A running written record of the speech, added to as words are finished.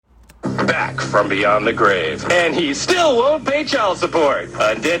back from beyond the grave. And he still won't pay child support.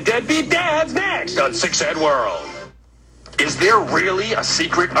 Undead Deadbeat Dad's next on Six Ed World. Is there really a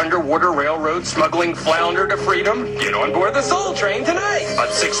secret underwater railroad smuggling flounder to freedom? Get on board the Soul Train tonight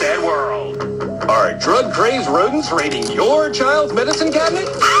on Six Ed World. Are drug-crazed rodents raiding your child's medicine cabinet?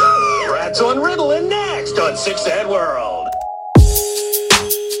 Rats on Ritalin next on Six Ed World.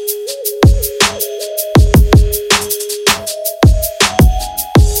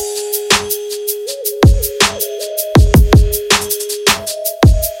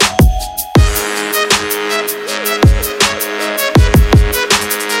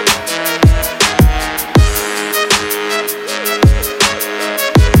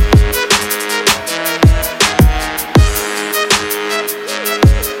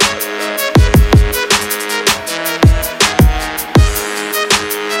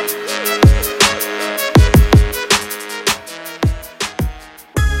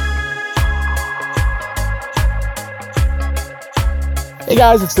 Hey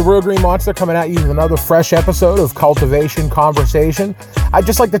guys, it's the Real Green Monster coming at you with another fresh episode of Cultivation Conversation. I'd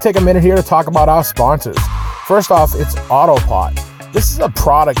just like to take a minute here to talk about our sponsors. First off, it's Autopot. This is a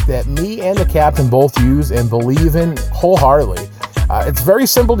product that me and the captain both use and believe in wholeheartedly. It's very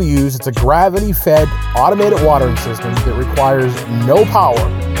simple to use. It's a gravity-fed automated watering system that requires no power,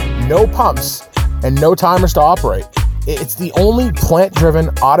 no pumps, and no timers to operate. It's the only plant-driven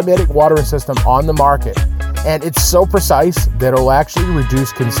automatic watering system on the market. And it's so precise that it'll actually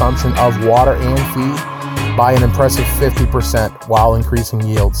reduce consumption of water and feed by an impressive 50% while increasing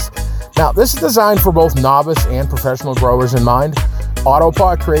yields. Now, this is designed for both novice and professional growers in mind.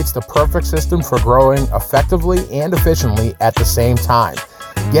 Autopot creates the perfect system for growing effectively and efficiently at the same time.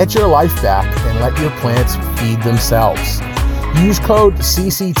 Get your life back and let your plants feed themselves. Use code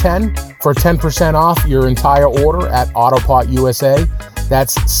CC10 for 10% off your entire order at Autopot USA.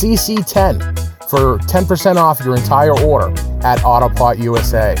 That's CC10 for 10% off your entire order at Autopot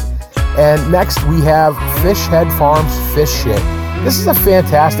USA. And next we have Fish Head Farms Fish Shit. This is a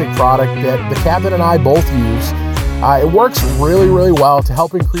fantastic product that the captain and I both use. It works really, really well to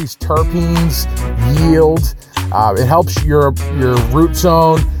help increase terpenes, yield. It helps your root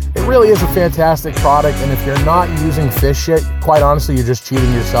zone. It really is a fantastic product, and if you're not using fish shit, quite honestly, you're just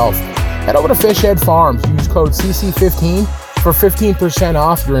cheating yourself. Head over to Fish Head Farms. Use code CC15 for 15%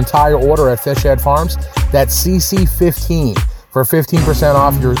 off your entire order at Fish Head Farms. That's CC15 for 15%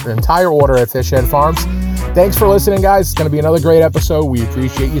 off your entire order at Fish Head Farms. Thanks for listening, guys. It's going to be another great episode. We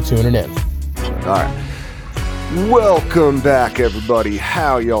appreciate you tuning in. All right. Welcome back, everybody.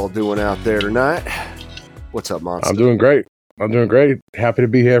 How y'all doing out there tonight? What's up, Monster? I'm doing great. Happy to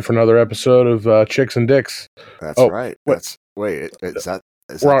be here for another episode of Chicks and Dicks. That's right. Is that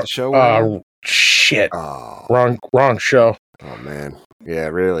the show? Shit. Oh. Wrong show. Oh man. Yeah,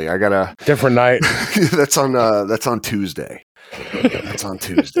 really. I got a different night. That's on Tuesday. That's on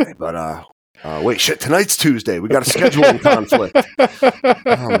Tuesday. But wait, shit, tonight's Tuesday. We got a scheduling conflict.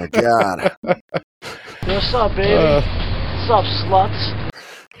 Oh my god. What's up, baby? What's up, sluts?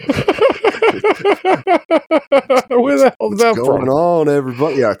 Where the hell is that What's going on,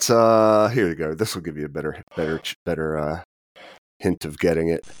 everybody? Yeah, it's here you go. This will give you a better hint of getting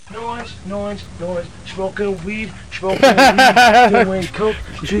it. Noise. Smoking weed, doing coke,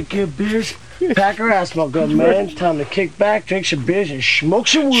 drinking beers. Pack her ass smoke good, man. Time to kick back, drink some beers, and smoke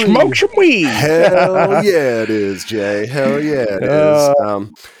some weed. Hell yeah, it is, Jay. Hell yeah, it is.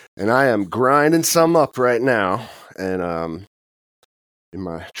 And I am grinding some up right now, and in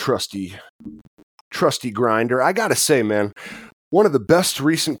my trusty grinder. I gotta say, man, one of the best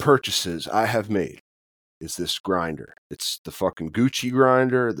recent purchases I have made is this grinder. It's the fucking Gucci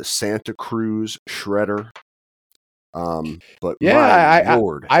grinder, the Santa Cruz shredder. But yeah,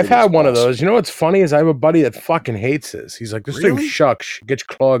 Lord, I've had one of those. You know what's funny is I have a buddy that fucking hates this. He's like, this thing shucks, gets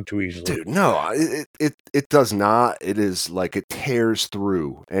clogged too easily. Dude, no, it does not. It is like it tears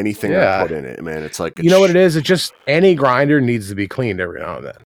through anything I put in it, man. It's like you know what it is. It's just any grinder needs to be cleaned every now and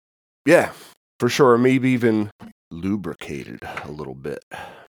then. Yeah, for sure. Maybe even lubricated a little bit.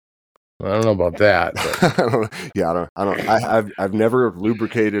 I don't know about that. But. I've never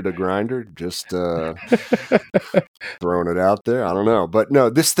lubricated a grinder. Just throwing it out there. I don't know, but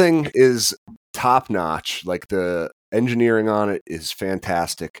no, this thing is top notch. Like the engineering on it is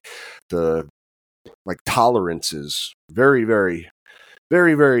fantastic. The tolerance is very, very,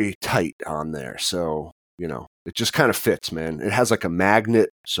 very, very tight on there. So it just kind of fits, man. It has like a magnet,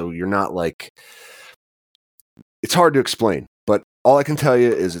 so you're not like. It's hard to explain. But all I can tell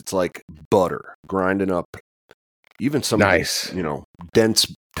you is it's like butter grinding up even some nice,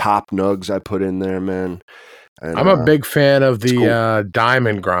 dense top nugs I put in there, man. And, I'm a big fan of the cool.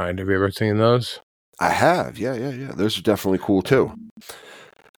 diamond grind. Have you ever seen those? I have. Yeah. Those are definitely cool too.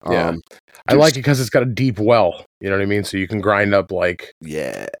 Yeah. I like it because it's got a deep well. You know what I mean? So you can grind up like,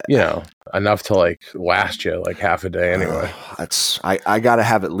 enough to like last you like half a day anyway. I got to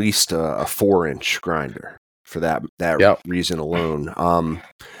have at least a 4-inch grinder for that reason alone.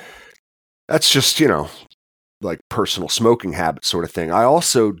 That's just, like personal smoking habit sort of thing. I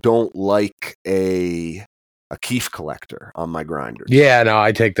also don't like a keef collector on my grinders. Yeah, no,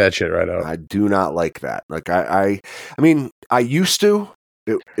 I take that shit right out. I do not like that. Like I mean, I used to.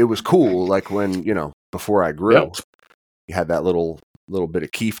 It was cool, like when, before I grew, you had that little bit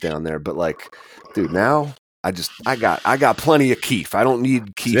of keef down there. But like, dude, now I got plenty of keef. I don't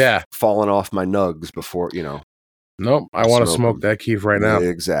need keef falling off my nugs before, Nope, I want to smoke that keef right now.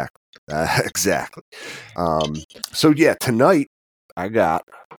 Exactly. Exactly. So yeah, tonight I got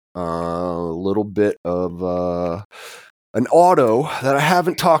a little bit of an auto that I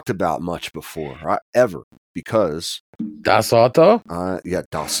haven't talked about much before, ever, because Das Auto? Yeah,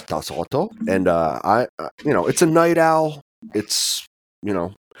 Das Auto. And it's a night owl. It's,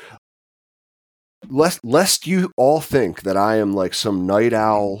 lest you all think that I am like some night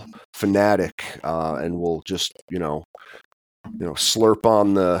owl fanatic and will just, slurp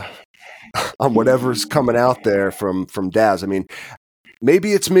on whatever's coming out there from Daz. I mean,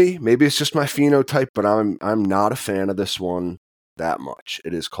 maybe it's me, maybe it's just my phenotype, but I'm not a fan of this one that much.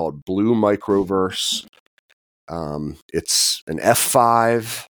 It is called Blue Microverse. It's an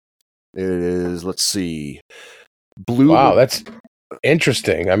F5. It is, let's see, blue. Wow, that's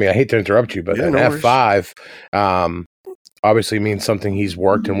interesting. I mean, I hate to interrupt you, but an F5 obviously means something he's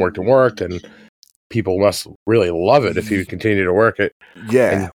worked, and people must really love it if you continue to work it.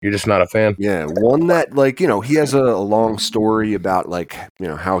 Yeah. And you're just not a fan. Yeah. One that, like, he has a long story about, like,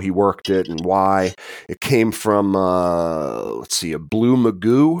 how he worked it and why. It came from, let's see, a Blue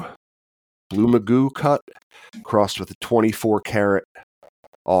Magoo cut crossed with a 24 karat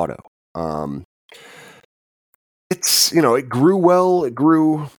auto. It's, it grew well. It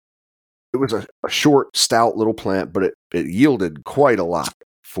was a short, stout little plant, but it yielded quite a lot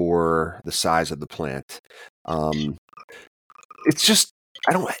for the size of the plant. It's just,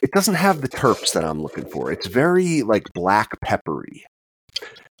 it doesn't have the terps that I'm looking for. It's very like black peppery.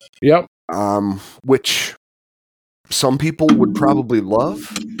 Yep. Which some people would probably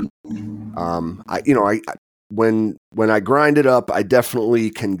love. When I grind it up, I definitely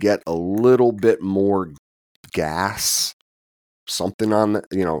can get a little bit more gas, something on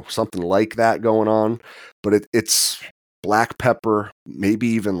something like that going on, but it's black pepper, maybe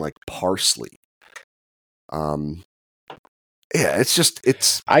even like parsley. I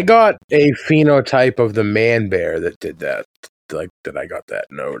got a phenotype of the man bear that did that, like that I got that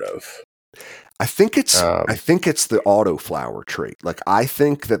note of. I think it's the autoflower trait. Like, I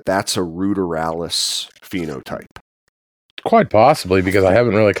think that's a ruderalis phenotype. Quite possibly, because I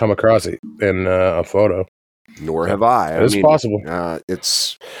haven't really come across it in a photo. Nor have I. It's possible.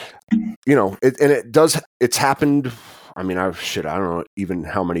 It's, it's happened. I mean, I don't know even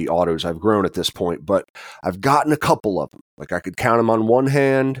how many autos I've grown at this point, but I've gotten a couple of them. Like, I could count them on one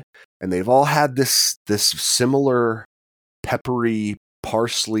hand, and they've all had this similar peppery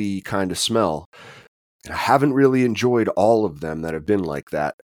parsley kind of smell. I haven't really enjoyed all of them that have been like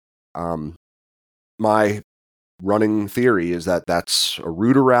that. My running theory is that that's a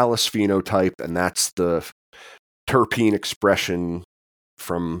ruderalis phenotype, and that's the terpene expression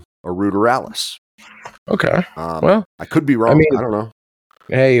from a ruderalis. Okay. Well, I could be wrong. I mean, I don't know.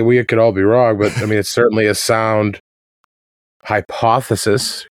 Hey, we could all be wrong, but I mean, it's certainly a sound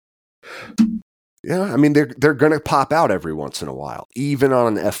hypothesis. Yeah, I mean, they're going to pop out every once in a while, even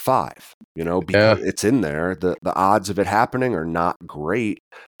on an F5, because it's in there. The odds of it happening are not great,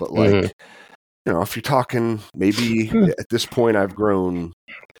 but like, if you're talking, maybe at this point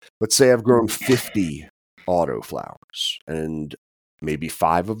let's say I've grown 50 autoflowers, and maybe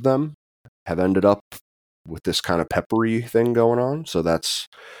 5 of them have ended up with this kind of peppery thing going on. So that's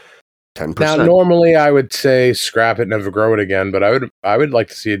 10%. Now, normally I would say scrap it, never grow it again, but I would like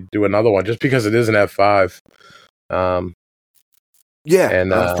to see it do another one just because it is an F5.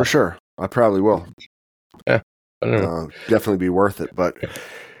 For sure. I probably will. Yeah, I don't know. Definitely be worth it. But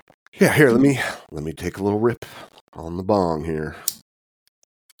yeah, here, let me take a little rip on the bong here.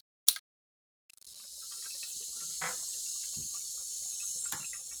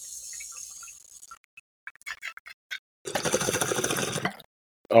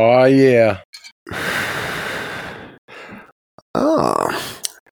 Oh yeah.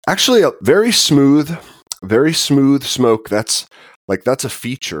 Actually, a very smooth smoke. That's a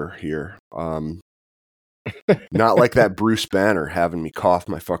feature here. Not like that Bruce Banner having me cough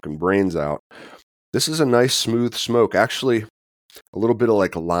my fucking brains out. This is a nice smooth smoke. Actually, a little bit of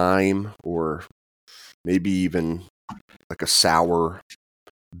like lime or maybe even like a sour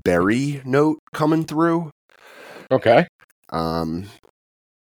berry note coming through. Okay.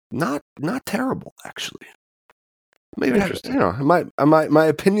 Not terrible actually. Maybe my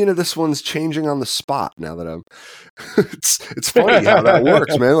opinion of this one's changing on the spot now that I'm. It's funny how that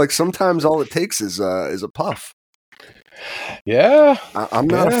works, man. Like sometimes all it takes is a puff. Yeah, I'm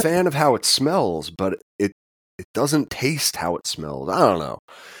not a fan of how it smells, but it doesn't taste how it smells. I don't know.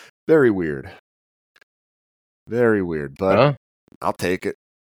 Very weird. Very weird, but I'll take it.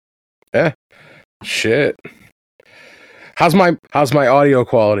 Yeah. Shit. How's my audio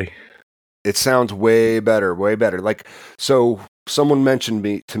quality? It sounds way better, way better. Like, so someone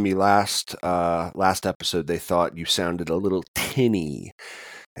mentioned to me last episode, they thought you sounded a little tinny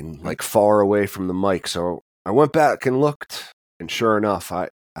and like far away from the mic. So I went back and looked, and sure enough, I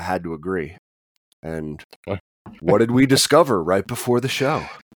had to agree. And what did we discover right before the show?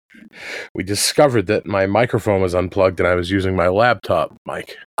 We discovered that my microphone was unplugged and I was using my laptop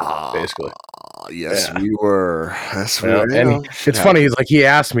mic, basically. Yes, we were. That's and it's funny. He's like, he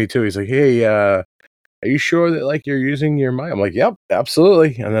asked me too. He's like, "Hey, are you sure that like you're using your mic?" I'm like, "Yep,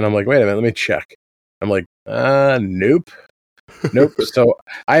 absolutely." And then I'm like, "Wait a minute, let me check." I'm like, "Nope." So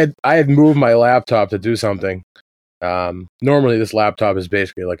I had moved my laptop to do something. Normally this laptop is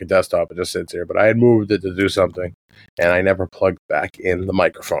basically like a desktop. It just sits here, but I had moved it to do something, and I never plugged back in the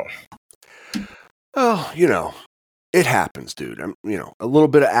microphone. Oh, it happens, dude. A little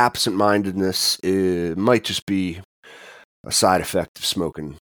bit of absent-mindedness might just be a side effect of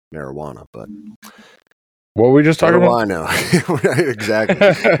smoking marijuana, but what were we just talking about? I know. Exactly.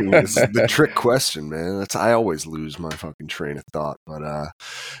 It's the trick question, man. I always lose my fucking train of thought, but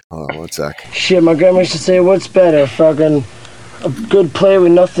hold on 1 sec. Shit, my grandma used to say, what's better, fucking a good play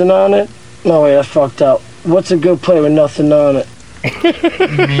with nothing on it? No, wait, I fucked up. What's a good play with nothing on it?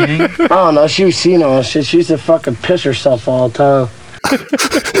 Meaning? I don't know. She was seeing all shit. She used to fucking piss herself all the time.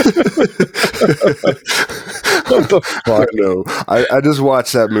 I know. I just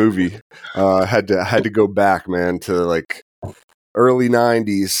watched that movie. Had to go back, man, to like early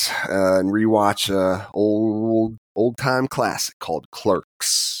 '90s and rewatch a old time classic called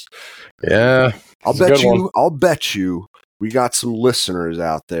Clerks. Yeah, I'll bet you we got some listeners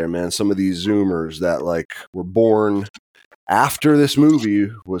out there, man. Some of these Zoomers that like were born after this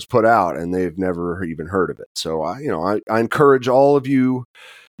movie was put out and they've never even heard of it. So I encourage all of you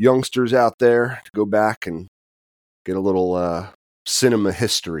youngsters out there to go back and get a little cinema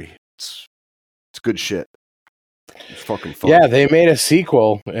history. It's good shit. It's fucking fun. Yeah, they made a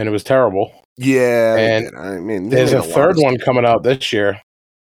sequel and it was terrible. Yeah, and I mean, there's a third one coming out this year.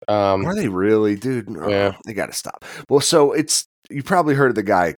 Are they really, dude? Yeah, they got to stop. Well, so you probably heard of the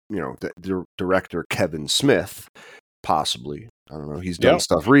guy, the director Kevin Smith. Possibly. I don't know. He's done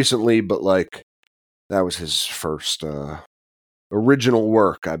stuff recently, but like that was his first original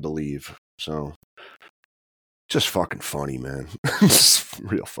work, I believe. So just fucking funny, man. Just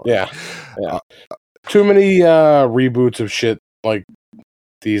real funny. Yeah. Too many reboots of shit like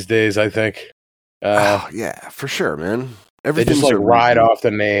these days, I think. Yeah, for sure, man. They just like ride off the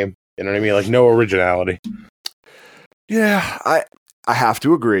name. You know what I mean? Like no originality. Yeah, I have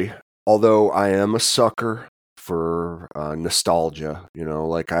to agree. Although I am a sucker for nostalgia,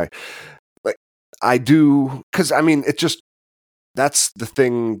 I do, because I mean, that's the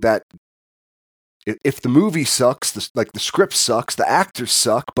thing that if the movie sucks, the script sucks, the actors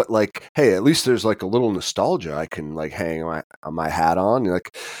suck, but like, hey, at least there's like a little nostalgia I can like hang my hat on, like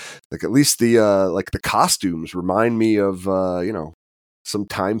at least the like the costumes remind me of some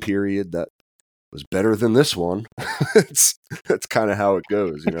time period that was better than this one. That's kind of how it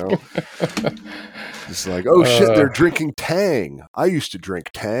goes, It's like, oh shit, they're drinking Tang. I used to drink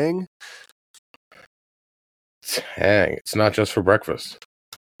Tang. Tang. It's not just for breakfast.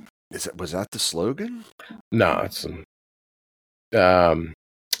 Was that the slogan? No, it's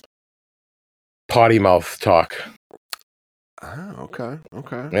potty mouth talk. Oh, okay.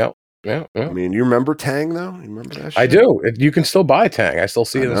 Yeah. I mean, you remember Tang though? You remember that shit? I do. You can still buy Tang. I still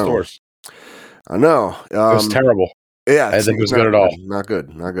see it in the stores. I know. It was terrible. Yeah, I think it was good at all. Not good.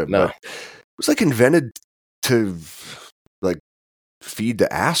 No, But it was like invented to like feed to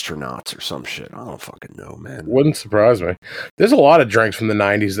astronauts or some shit. I don't fucking know, man. Wouldn't surprise me. There's a lot of drinks from the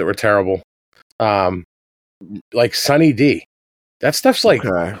 90s that were terrible. Like Sunny D. That stuff's like,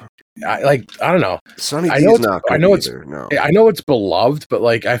 okay. I don't know. Sunny D's not good either. No. I know it's beloved, but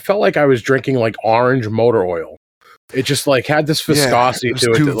like I felt like I was drinking like orange motor oil It just like had this viscosity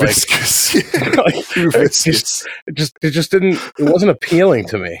to it too that like, viscous. like, Too viscous. it just didn't. It wasn't appealing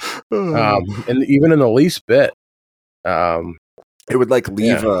to me, and even in the least bit. It would like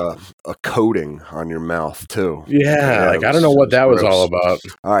leave a coating on your mouth too. Yeah, like I don't know what that was all about.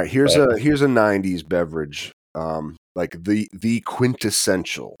 All right, here's a 90s beverage. Like the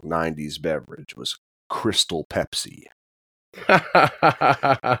quintessential 90s beverage was Crystal Pepsi.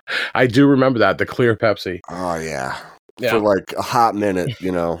 I do remember that, the clear Pepsi. Oh yeah. For like a hot minute,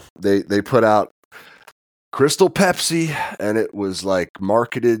 they put out Crystal Pepsi, and it was like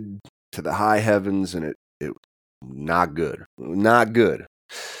marketed to the high heavens, and it not good. Well,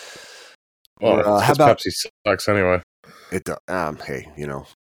 how about Pepsi sucks anyway? It hey,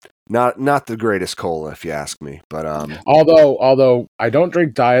 not the greatest cola if you ask me, but although I don't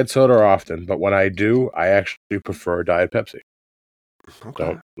drink diet soda often, but when I do, I actually prefer Diet Pepsi. Okay.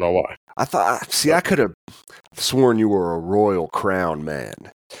 Don't know why. I could have sworn you were a Royal Crown man.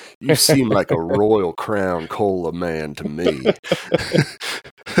 You seem like a Royal Crown cola man to me.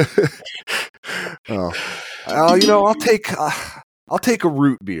 I'll take a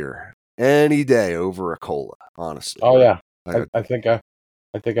root beer any day over a cola, honestly. Oh yeah, I think I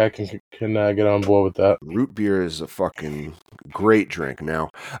can get on board with that. Root beer is a fucking great drink now.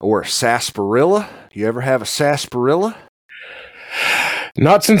 Or sarsaparilla. You ever have a sarsaparilla?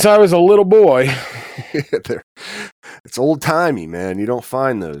 Not since I was a little boy. It's old timey, man. You don't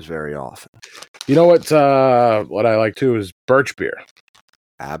find those very often. You know what I like too is birch beer.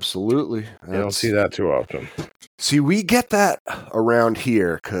 Absolutely. You don't see that too often. See, we get that around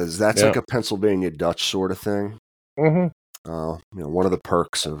here because that's like a Pennsylvania Dutch sort of thing. Mm-hmm. One of the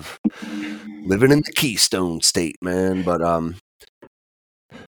perks of living in the Keystone State, man. But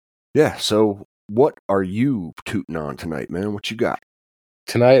yeah. So, what are you tooting on tonight, man? What you got?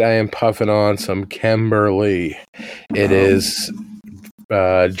 Tonight, I am puffing on some Kimberly. It is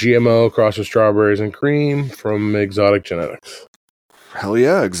GMO crossed with strawberries and cream from Exotic Genetics. Hell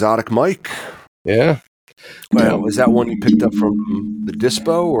yeah, Exotic Mike. Yeah. Well, is that one you picked up from the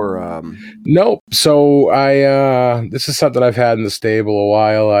Dispo or? Nope. So this is something I've had in the stable a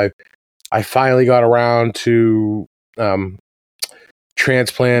while. I finally got around to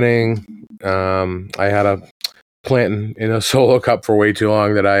transplanting. I had a plant in a solo cup for way too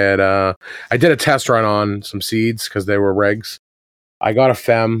long that I did a test run on some seeds because they were regs. I got a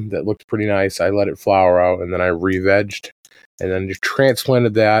fem that looked pretty nice. I let it flower out and then I re-vegged and then just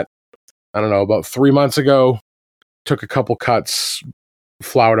transplanted that. I don't know, about 3 months ago. Took a couple cuts,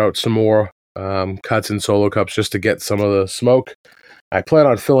 flowered out some more cuts in solo cups just to get some of the smoke. I plan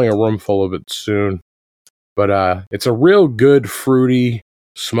on filling a room full of it soon. But it's a real good fruity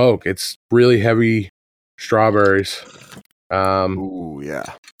smoke. It's really heavy strawberries. Ooh, yeah.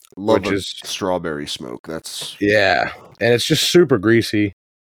 Love strawberry smoke. That's and it's just super greasy.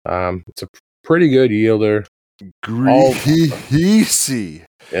 It's a pretty good yielder. Greasy.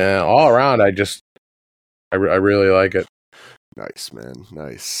 Yeah, all around, I really like it. Nice, man.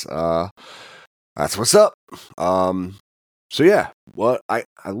 Nice. That's what's up. So yeah, a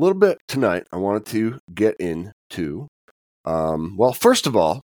little bit tonight I wanted to get into. Well, first of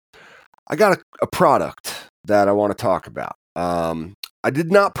all, I got a product that I want to talk about. I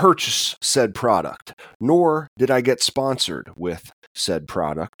did not purchase said product, nor did I get sponsored with said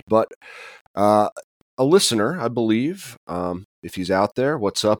product, but a listener, I believe, if he's out there,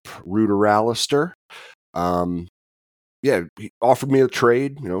 what's up, Rooter Allister? He offered me a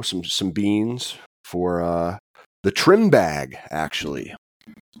trade, some beans for the trim bag, actually.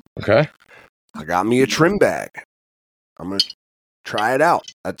 Okay. I got me a trim bag. I'm going to try it out.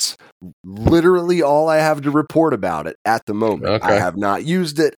 That's literally all I have to report about it at the moment. Okay. I have not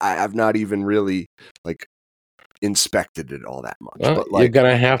used it. I have not even really, inspected it all that much. Well, but you're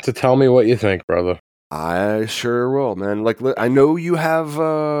going to have to tell me what you think, brother. I sure will, man. I know you have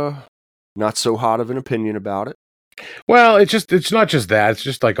not so hot of an opinion about it. Well, it's not just that. It's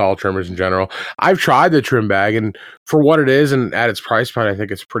just like all trimmers in general. I've tried the trim bag, and for what it is and at its price point, I think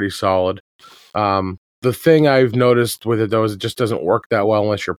it's pretty solid. The thing I've noticed with it, though, is it just doesn't work that well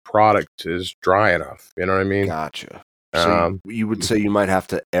unless your product is dry enough. You know what I mean? Gotcha. So you would say you might have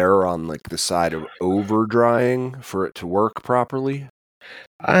to err on the side of over drying for it to work properly?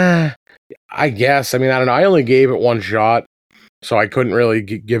 I guess. I mean, I don't know. I only gave it one shot, so I couldn't really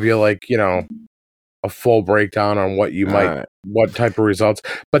give you a full breakdown on what you might, right. what type of results.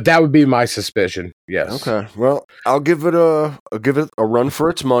 But that would be my suspicion. Yes. Okay. Well, I'll give it a run for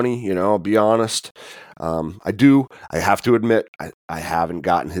its money. You know, I'll be honest. I have to admit, I haven't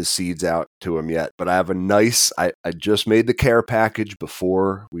gotten his seeds out to him yet, but I have a nice, I just made the care package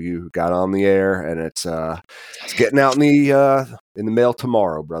before we got on the air, and it's getting out in the mail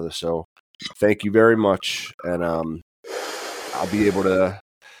tomorrow, brother. So thank you very much. And, I'll be able to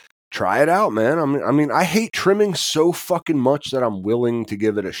try it out, man. I mean, I hate trimming so fucking much that I'm willing to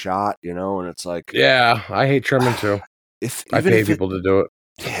give it a shot, you know, and it's like, Yeah, I hate trimming too. I pay people to do it.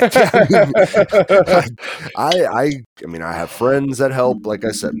 I mean, I have friends that help, like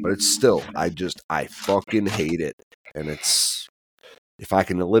I said, but it's still, I fucking hate it. And it's, if I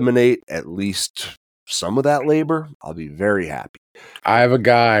can eliminate at least some of that labor, I'll be very happy. I have a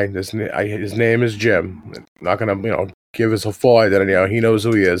guy, his name is Jim. I'm not going to, give us a full identity. He knows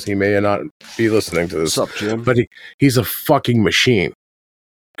who he is. He may not be listening to this. What's up, Jim? But he's a fucking machine.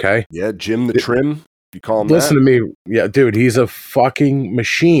 Okay? Yeah, Jim the Trim. You call him Listen that? to me. Yeah, dude, he's a fucking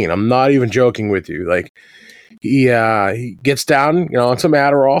machine. I'm not even joking with you. Like, he gets down, on some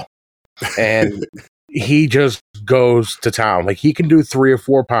Adderall, and he just goes to town. Like, he can do 3 or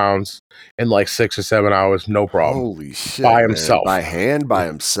 4 pounds in like 6 or 7 hours, no problem. Holy shit. By man. himself. By hand, by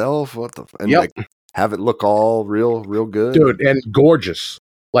himself? What the? And Yep. like, have it look all real good? Dude, and gorgeous.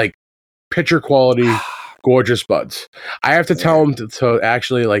 Like, picture quality, gorgeous buds. I have to tell him to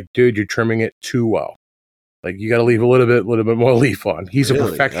actually, like, dude, you're trimming it too well. Like, you got to leave a little bit more leaf on. He's a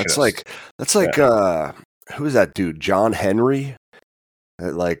perfectionist. That's like who is that dude? John Henry?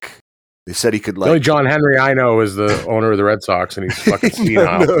 Like, they said he could, like... The only John Henry I know is the owner of the Red Sox, and he's fucking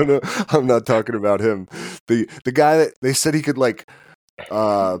senile. No, I'm not talking about him. The guy that they said he could, like,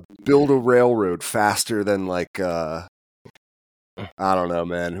 build a railroad faster than, like, I don't know,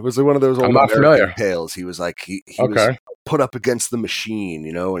 man. It was like one of those old American tales. He was like, he was put up against the machine,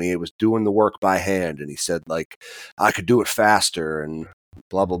 and he was doing the work by hand, and he said, like, I could do it faster, and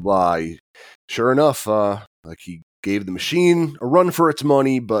blah, blah, blah. Sure enough, like, he gave the machine a run for its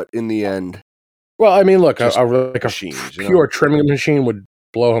money, but in the end... Well, I mean, look, a pure trimming machine would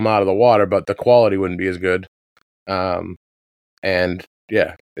blow him out of the water, but the quality wouldn't be as good. And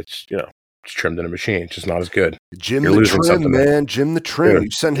yeah, it's it's trimmed in a machine. It's just not as good. Jim the Trim, man. Jim the Trim. Dude,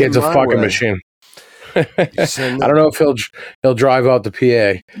 you send him it's a fucking machine. I don't know if he'll drive out the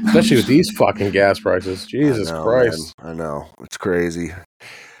PA, especially with these fucking gas prices. Jesus Christ. Man. I know. It's crazy.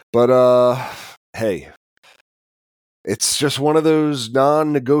 But hey, it's just one of those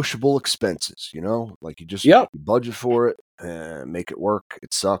non-negotiable expenses, Like, you just you budget for it and make it work.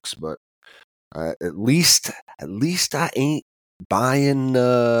 It sucks, but at least I ain't buying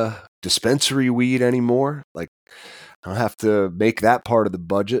dispensary weed anymore. Like, I don't have to make that part of the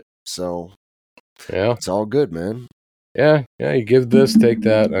budget, so it's all good, man. Yeah, you give this, take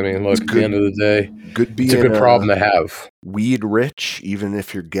that. I mean, look, at the end of the day, it's a good problem to have. Weed rich, even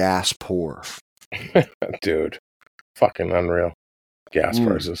if you're gas poor. Dude, fucking unreal. Gas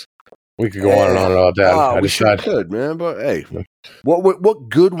prices. We could go on and on about that. We could, man. But hey, what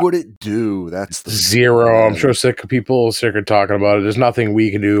good would it do? That's the zero. I'm sure people are sick of talking about it. There's nothing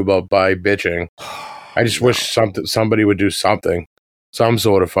we can do by bitching. I just wish somebody would do something, some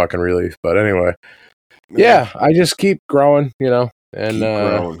sort of fucking relief. But anyway, I just keep growing, and keep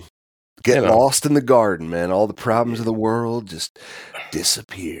growing. Get lost in the garden, man. All the problems of the world just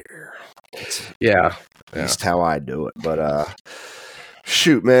disappear. At least how I do it. But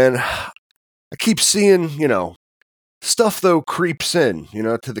shoot, man, I keep seeing, stuff though creeps in,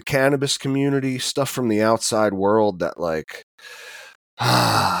 to the cannabis community, stuff from the outside world that, like,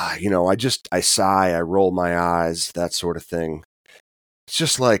 I sigh, I roll my eyes, that sort of thing. It's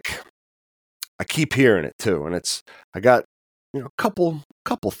just like, I keep hearing it too. And I got, a couple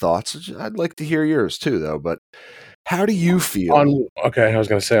thoughts. I'd like to hear yours too, though. But how do you feel? I was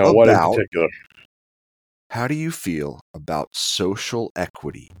going to say, on what in particular? How do you feel about social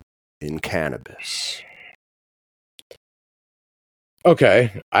equity in cannabis?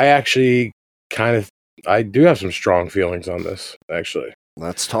 Okay, I actually I do have some strong feelings on this, actually.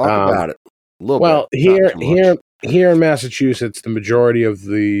 Let's talk about it a little bit. Well, here in Massachusetts, the majority of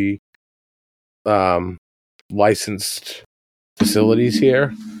the licensed facilities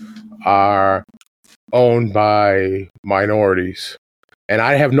here are owned by minorities, and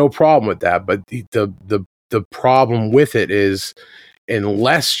I have no problem with that. But the problem with it is,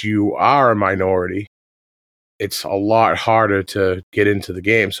 unless you are a minority, it's a lot harder to get into the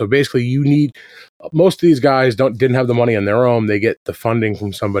game. So basically, most of these guys didn't have the money on their own. They get the funding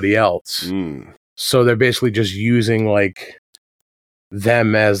from somebody else. So they're basically just using, like,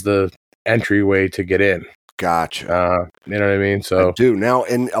 them as the entryway to get in. Gotcha. You know what I mean? So I do now,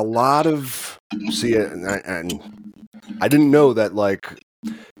 and a lot of and I didn't know that. Like,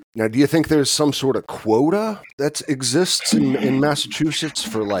 now, do you think there's some sort of quota that exists in Massachusetts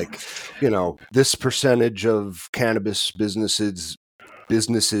for, like, this percentage of cannabis businesses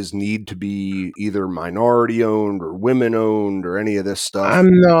need to be either minority owned or women owned or any of this stuff?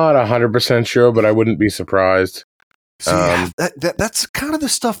 I'm not 100% sure, but I wouldn't be surprised. See, that's kind of the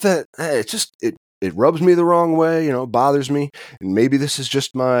stuff that it rubs me the wrong way, bothers me. And maybe this is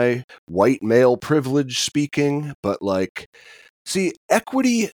just my white male privilege speaking, but, like, see,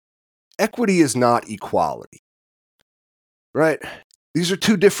 equity is not equality, right? These are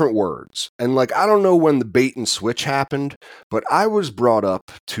two different words. And, like, I don't know when the bait and switch happened, but I was brought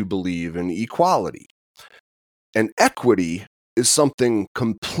up to believe in equality. And equity is something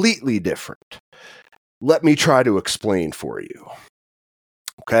completely different. Let me try to explain for you.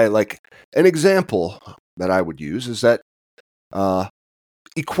 Okay, like, an example that I would use is that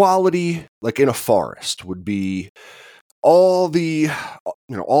equality, like in a forest, would be all the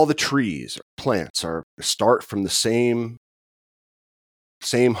trees or plants start from the same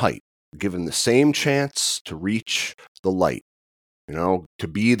height, given the same chance to reach the light, to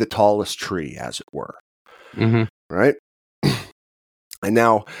be the tallest tree, as it were. Mm-hmm. Right? And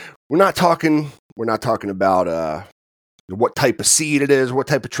now we're not talking about what type of seed it is, what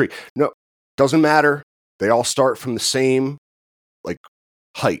type of tree. No, doesn't matter. They all start from the same, like,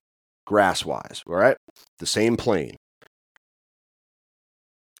 height, grass-wise, all right? The same plane.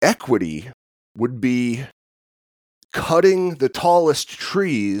 Equity would be cutting the tallest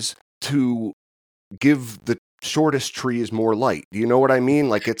trees to give the shortest trees more light. Do you know what I mean?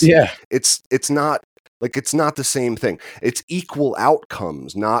 Like, it's not the same thing. It's equal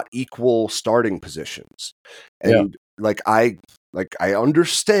outcomes, not equal starting positions. And I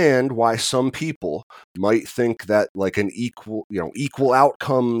understand why some people might think that, like, an equal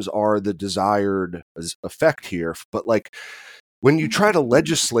outcomes are the desired effect here. But, like, when you try to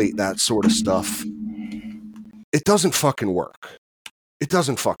legislate that sort of stuff, it doesn't fucking work. It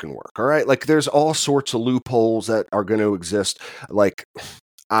doesn't fucking work. All right. Like, there's all sorts of loopholes that are going to exist. Like,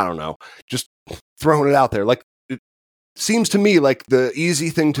 I don't know, just throwing it out there. Like, it seems to me like the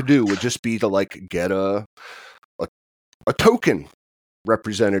easy thing to do would just be to, like, get a token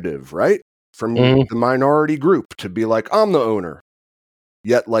representative, right? From the minority group to be like, I'm the owner.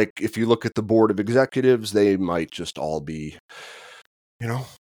 Yet, like, if you look at the board of executives, they might just all be,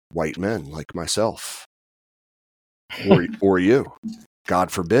 white men like myself. Or you. God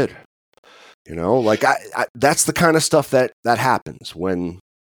forbid. Like, I that's the kind of stuff that happens when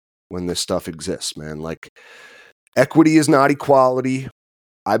this stuff exists, man. Like, equity is not equality.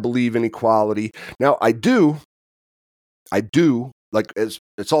 I believe in equality. Now, I do, like,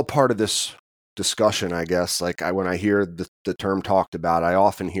 it's all part of this discussion, I guess. Like, when I hear the term talked about, I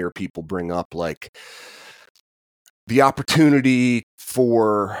often hear people bring up, like, the opportunity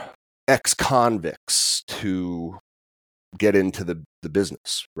for ex-convicts to get into the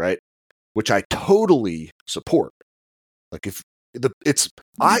business, right? Which I totally support. Like, if the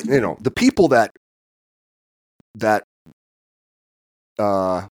people that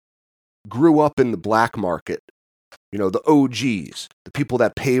grew up in the black market, the OGs, the people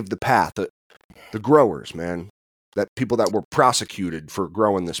that paved the path, the growers, man, that people that were prosecuted for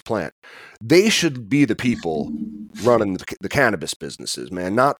growing this plant, they should be the people running the cannabis businesses,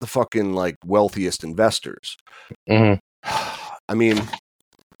 man, not the fucking, like, wealthiest investors. Mm-hmm. I mean,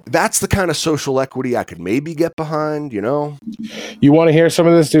 that's the kind of social equity I could maybe get behind, You want to hear some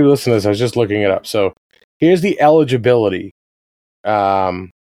of this, dude? Listen to this. I was just looking it up. So here's the eligibility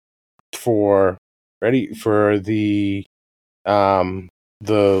for the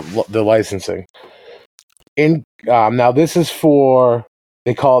licensing. Now this is for,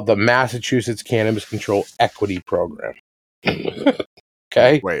 they call it the Massachusetts Cannabis Control Equity Program.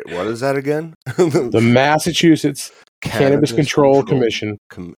 Okay. Wait, what is that again? The Massachusetts Cannabis Control Commission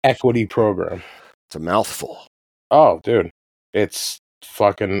Equity Program. It's a mouthful. Oh, dude. It's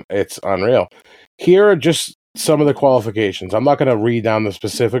unreal. Here are just some of the qualifications. I'm not going to read down the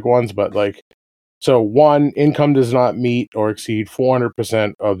specific ones, but, like, so 1, income does not meet or exceed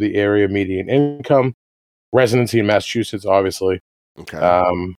 400% of the area median income. Residency in Massachusetts, obviously.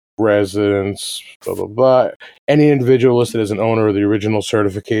 Okay. Residence, blah, blah, blah. Any individual listed as an owner of the original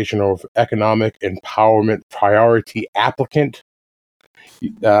certification of economic empowerment priority applicant.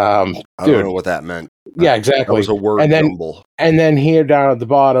 I don't know what that meant. Yeah, exactly. That was a word jumble. And then here down at the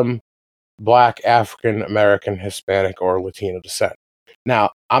bottom, Black, African American, Hispanic, or Latino descent.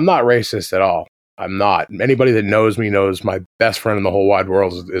 Now, I'm not racist at all. I'm not. Anybody that knows me knows my best friend in the whole wide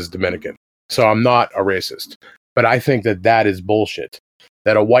world is Dominican. So I'm not a racist. But I think that is bullshit.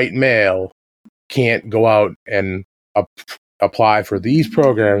 That a white male can't go out and apply for these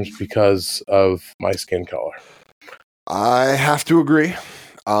programs because of my skin color. I have to agree.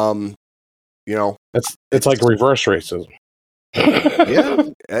 It's like reverse racism. Yeah,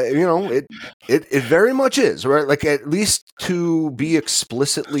 it very much is, right? Like, at least to be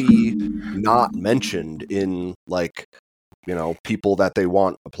explicitly not mentioned in, like, people that they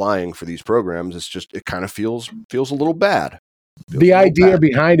want applying for these programs, it's just, it kind of feels a little bad. The idea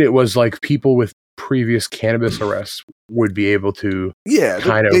behind it was like people with previous cannabis arrests would be able to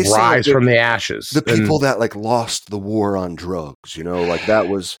kind of rise from the ashes. The people that like lost the war on drugs, like that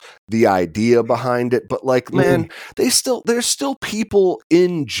was the idea behind it. But like, man, there's still people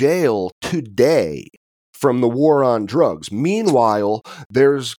in jail today from the war on drugs. Meanwhile,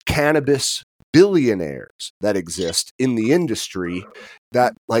 there's cannabis billionaires that exist in the industry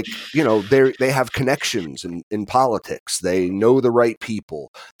that, like, they have connections in politics. They know the right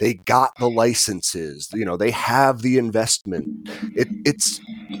people. They got the licenses. They have the investment. It's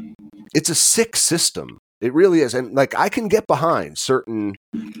a sick system. It really is. And like, I can get behind certain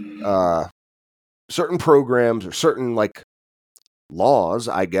programs or certain, like, laws,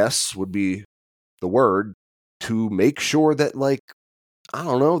 I guess would be the word, to make sure that, like, I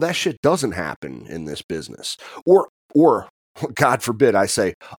don't know, that shit doesn't happen in this business. Or God forbid I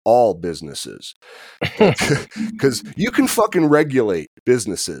say all businesses. Because you can fucking regulate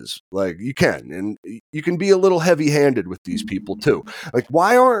businesses. Like, you can. And you can be a little heavy-handed with these people, too. Like,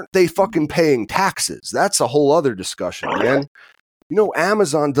 why aren't they fucking paying taxes? That's a whole other discussion, man.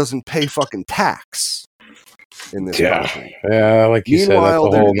 Amazon doesn't pay fucking tax in this country. Yeah, like you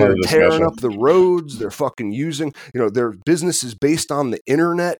Meanwhile, said, they're tearing up the roads. They're fucking using, their business is based on the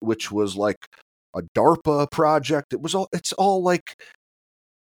internet, which was like a DARPA project. It's all like,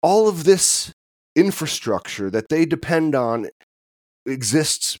 all of this infrastructure that they depend on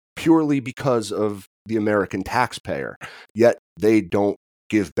exists purely because of the American taxpayer. Yet they don't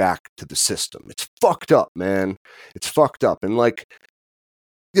give back to the system. It's fucked up, man. It's fucked up. And like,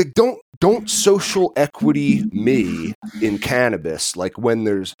 don't social equity me in cannabis, like, when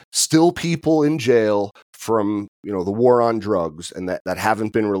there's still people in jail from, the war on drugs and that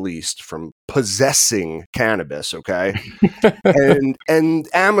haven't been released from possessing cannabis, okay? and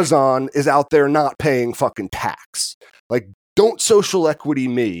Amazon is out there not paying fucking tax. Like, don't social equity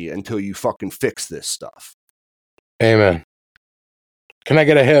me until you fucking fix this stuff. Amen. Can I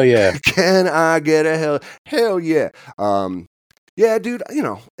get a hell yeah? Can I get a hell yeah? Yeah, dude,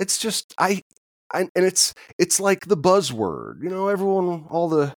 it's just, and it's like the buzzword,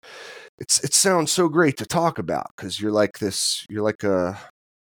 everyone, it sounds so great to talk about because you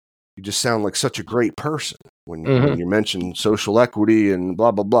just sound like such a great person when you mention social equity and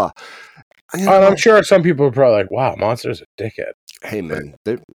blah, blah, blah. I'm sure some people are probably like, wow, Monster's a dickhead. Hey, man,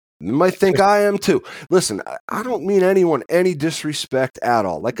 they might think I am too. Listen, I don't mean anyone any disrespect at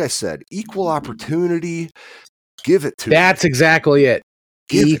all. Like I said, equal opportunity. Give it to That's me. Exactly it.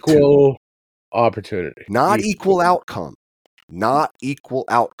 Equal opportunity. Not equal outcome. Not equal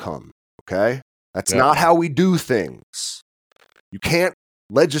outcome. Okay? That's not how we do things. You can't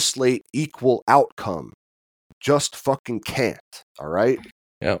legislate equal outcome. Just fucking can't. All right?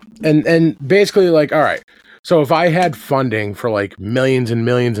 Yeah. And basically, like, all right. So if I had funding for like millions and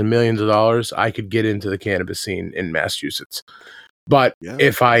millions and millions of dollars, I could get into the cannabis scene in Massachusetts. But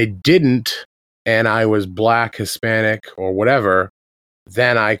if I didn't, and I was Black, Hispanic, or whatever,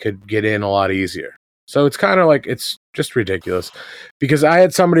 then I could get in a lot easier. So it's kind of like, it's just ridiculous. Because I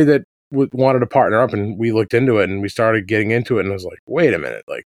had somebody that wanted to partner up, and we looked into it, and we started getting into it, and I was like, wait a minute,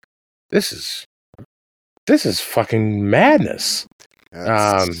 like, this is fucking madness.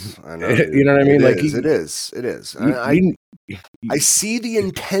 I know, you know what I mean? It is. I see the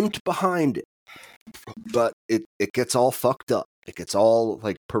intent behind it, but it gets all fucked up. It gets all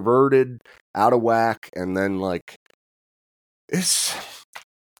like perverted, out of whack, and then like it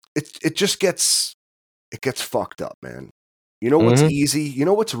just gets fucked up, man. You know what's easy? You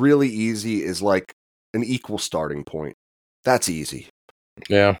know what's really easy is like an equal starting point. That's easy.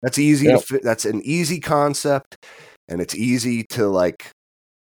 Yeah, that's easy to fit. That's an easy concept, and it's easy to like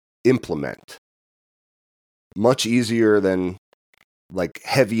implement. Much easier than like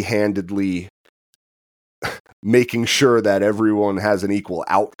heavy-handedly making sure that everyone has an equal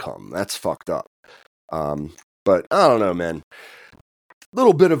outcome. That's fucked up. But I don't know, man.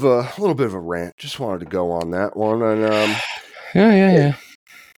 Little bit of a rant. Just wanted to go on that one. And yeah.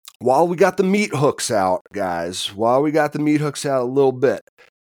 While we got the meat hooks out, guys. A little bit.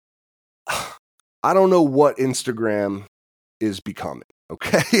 I don't know what Instagram is becoming.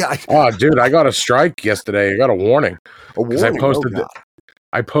 Okay. Dude, I got a strike yesterday. I got a warning. A warning.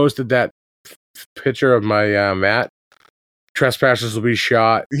 I posted that picture of my mat. Trespassers will be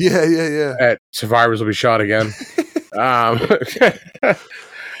shot. Yeah. Survivors will be shot again.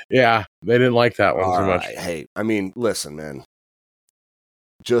 Yeah, they didn't like that one too much. Hey, I mean, listen, man.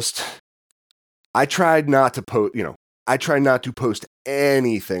 I tried not to post. I try not to post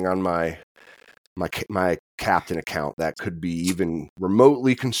anything on my Captain account that could be even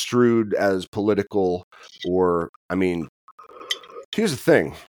remotely construed as political. Or, I mean, here's the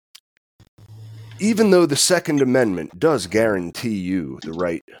thing. Even though the Second Amendment does guarantee you the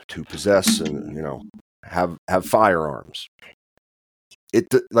right to possess and have firearms,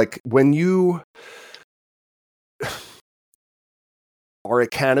 when you are a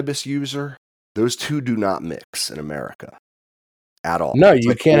cannabis user, those two do not mix in America at all. No,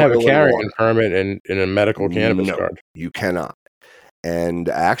 you can't have a carrying permit in a medical cannabis card. You cannot. And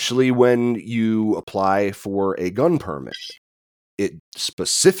actually, when you apply for a gun permit, it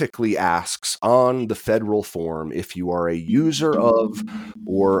specifically asks on the federal form if you are a user of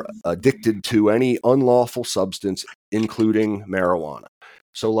or addicted to any unlawful substance, including marijuana.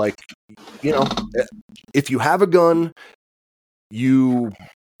 So, if you have a gun, you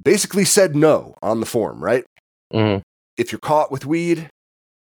basically said no on the form, right? Mm-hmm. If you're caught with weed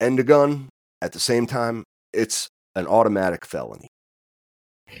and a gun at the same time, it's an automatic felony.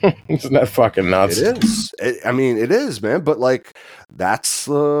 Isn't that fucking nuts? It is. It is, man. But that's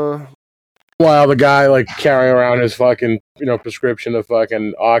while the guy carrying around his fucking prescription of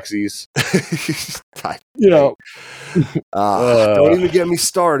fucking oxys. Don't even get me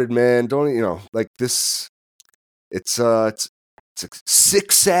started, man. Don't this. It's a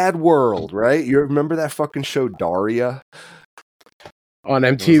sick, sad world, right? You remember that fucking show Daria? On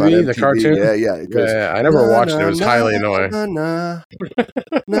MTV, the cartoon? Yeah. It goes, I never watched it. It was highly annoying.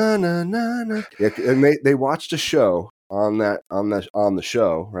 Yeah, and they watched a show on the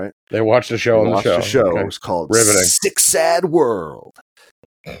show, right? They watched a show on the show. The show. Okay. It was called Riveting. Sick, Sad World.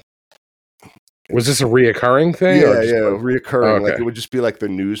 Was this a reoccurring thing? Yeah, reoccurring. Oh, okay. It would just be the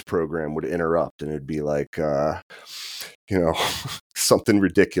news program would interrupt, and it'd be something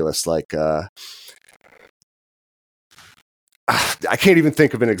ridiculous I can't even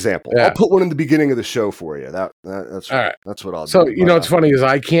think of an example. Yeah. I'll put one in the beginning of the show for you. That's all right. That's what I'll do. So what's funny is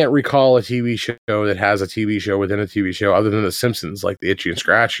I can't recall a TV show that has a TV show within a TV show other than The Simpsons, like the Itchy and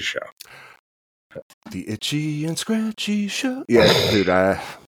Scratchy show. The Itchy and Scratchy show. Yeah, dude.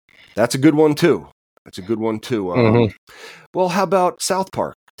 That's a good one too. Mm-hmm. Well, how about South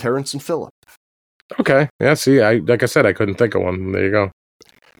Park? Terrence and Phillip. Okay. Yeah. See, like I said, I couldn't think of one. There you go.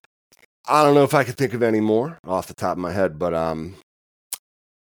 I don't know if I could think of any more off the top of my head, but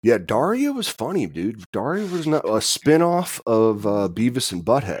yeah, Daria was funny, dude. Daria was a spinoff of Beavis and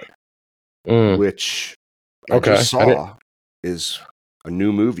Butthead, which I just saw is a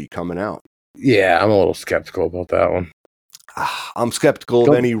new movie coming out. Yeah, I'm a little skeptical about that one. I'm skeptical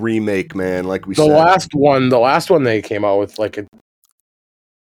of any remake, man. Like we said, the last one they came out with, it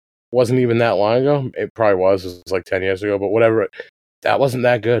wasn't even that long ago. It probably was. It was 10 years ago, but whatever. That wasn't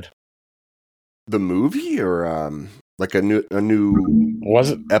that good. The movie, or a new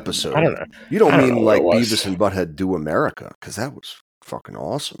was it episode? I don't know. You don't mean Beavis and Butthead Do America? Because that was fucking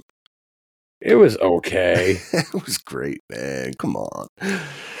awesome. It was okay. It was great, man. Come on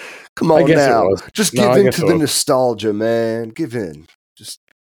now. Just give in to the nostalgia, man. Give in. Just.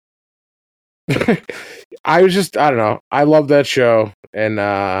 I don't know. I love that show, and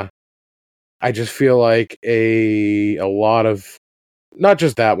I just feel like a lot of, not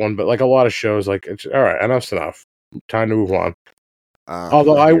just that one, but a lot of shows, it's all right, enough's enough. Time to move on.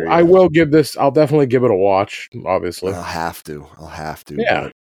 Although I will I'll definitely give it a watch, obviously. I'll have to. Yeah.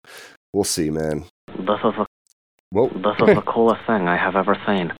 We'll see, man. This is the coolest thing I have ever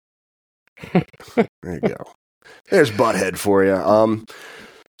seen. There you go. There's Butthead for you.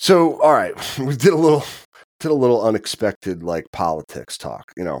 So, all right, we did a little unexpected politics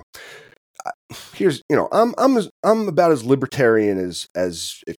talk. Here's I'm about as libertarian as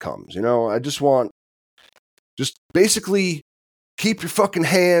it comes. I just basically keep your fucking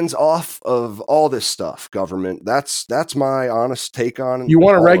hands off of all this stuff, government. That's my honest take on it. You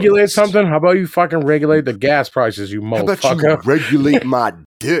want to regulate something? How about you fucking regulate the gas prices, you motherfucker? How about you regulate my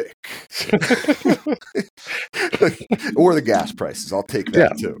dick? Or the gas prices. I'll take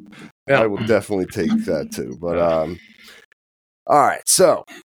that too. Yeah. I will definitely take that too. But all right, so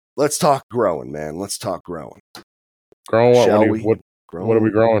let's talk growing, man. Let's talk growing. Growing what? Shall we? What are we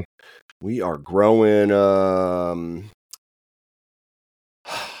growing? We are growing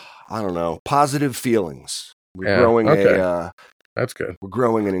I don't know, positive feelings. We're Yeah, growing okay. That's good. we're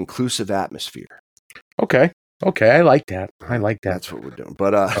growing an inclusive atmosphere. Okay. I like that. I like that. That's what we're doing.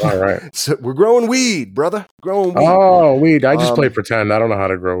 But all right. So we're growing weed, brother. Growing weed. Oh, weed. I just play pretend. I don't know how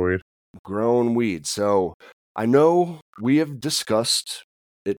to grow weed. Growing weed. So I know we have discussed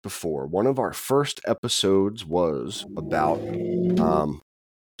it before. One of our first episodes was about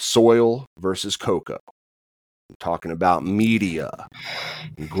soil versus cocoa. I'm talking about media,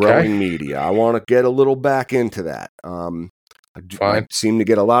 growing media. I want to get a little back into that. I seem to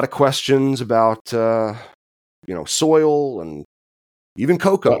get a lot of questions about soil and even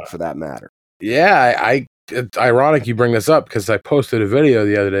cocoa for that matter. Yeah, it's ironic you bring this up because I posted a video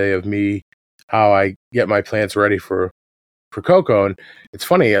the other day of me how I get my plants ready for cocoa, and it's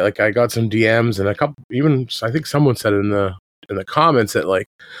funny. Like I got some DMs and a couple, even I think someone said in the comments that like,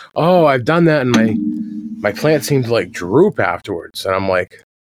 oh, I've done that and my plant seemed to like droop afterwards, and I'm like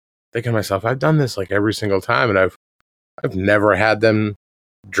thinking to myself, I've done this like every single time, and I've never had them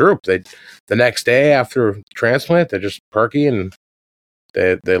droop. The next day after transplant, they're just perky and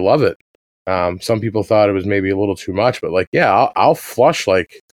they love it. Some people thought it was maybe a little too much, but like, yeah, I'll flush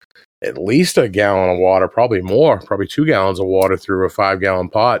like at least a gallon of water, probably more, probably 2 gallons of water through a 5-gallon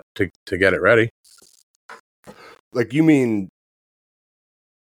pot to get it ready. Like, you mean,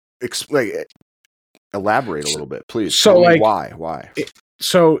 elaborate a little bit, please. So, like, why?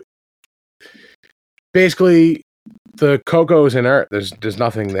 So, basically, the cocoa is inert. There's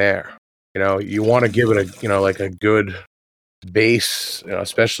nothing there. You want to give it a good base,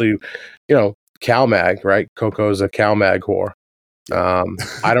 especially, CalMag, right? Cocoa is a CalMag whore.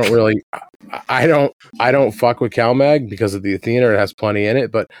 I don't fuck with CalMag because of the Athena. It has plenty in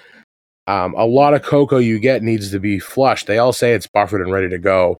it, but a lot of cocoa you get needs to be flushed. They all say it's buffered and ready to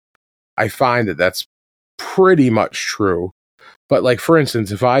go. I find that that's pretty much true. But like, for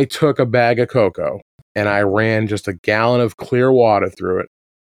instance, if I took a bag of cocoa and I ran just a gallon of clear water through it,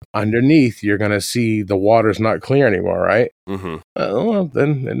 underneath you're going to see the water's not clear anymore, right? Mm-hmm. Well,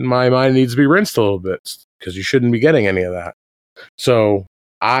 then in my mind, it needs to be rinsed a little bit because you shouldn't be getting any of that. So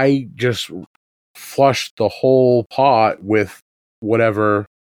I just flush the whole pot with whatever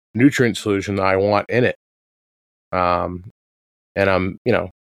nutrient solution I want in it. And I'm,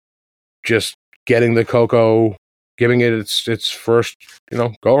 just getting the cocoa, giving it its first,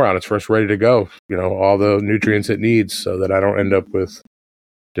 go around. It's first ready to go, all the nutrients it needs so that I don't end up with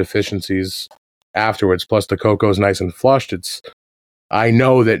deficiencies afterwards. Plus the cocoa is nice and flushed. I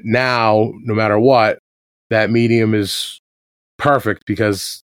know that now, no matter what, that medium is perfect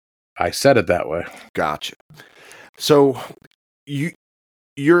because I said it that way. Gotcha. So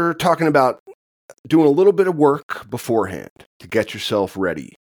you're talking about doing a little bit of work beforehand to get yourself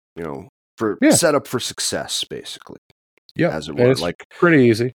ready, set up for success, basically. Yeah, as it were. Like pretty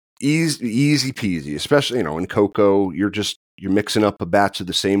easy peasy, especially, in cocoa, you're mixing up a batch of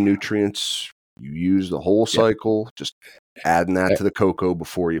the same nutrients. You use the whole cycle, just adding that to the cocoa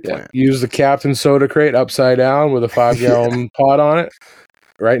before you plant. Use the Captain Soda crate upside down with a 5-gallon pot on it,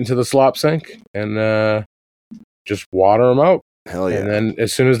 right into the slop sink, and just water them out. Hell yeah. And then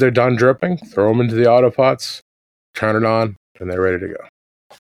as soon as they're done dripping, throw them into the auto pots, turn it on, and they're ready to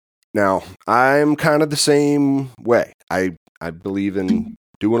go. Now, I'm kind of the same way. I believe in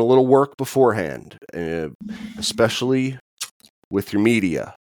doing a little work beforehand, especially with your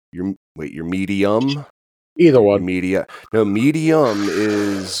media. Your medium? Either one. Media. No, medium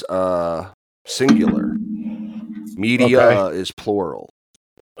is singular. Media is plural.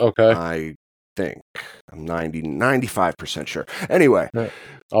 Okay. I think. I'm 95% sure. Anyway.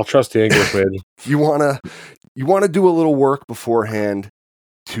 I'll trust the English man. You wanna do a little work beforehand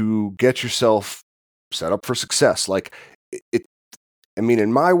to get yourself set up for success. Like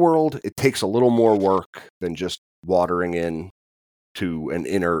in my world, it takes a little more work than just watering in to an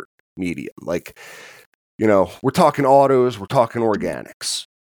inert medium. Like, we're talking autos, we're talking organics.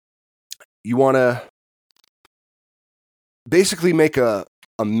 You want to basically make a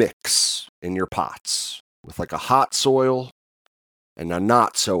mix in your pots with like a hot soil and a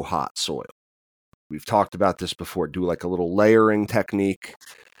not so hot soil. We've talked about this before. Do like a little layering technique.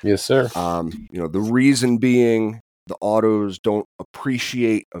 Yes, sir. The reason being the autos don't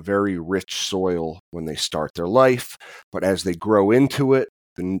appreciate a very rich soil when they start their life, but as they grow into it,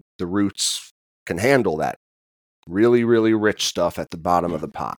 the roots can handle that really, really rich stuff at the bottom of the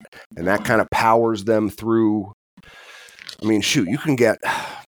pot. And that kind of powers them through. I mean, shoot, you could get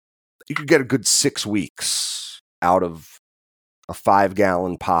a good 6 weeks out of a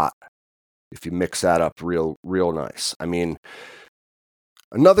 5-gallon pot if you mix that up real nice. I mean,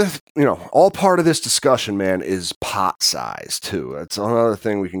 Another, all part of this discussion, man, is pot size too. That's another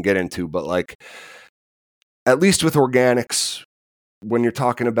thing we can get into, but like, at least with organics, when you're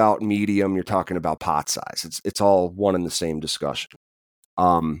talking about medium, you're talking about pot size. It's all one and the same discussion.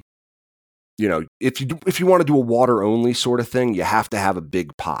 If you want to do a water only sort of thing, you have to have a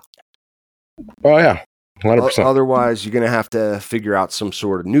big pot. Oh yeah, 100%. Otherwise, you're going to have to figure out some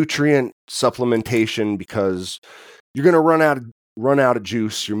sort of nutrient supplementation because you're going to run out of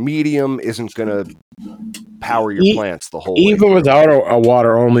juice. Your medium isn't going to power your plants the whole way. Even without a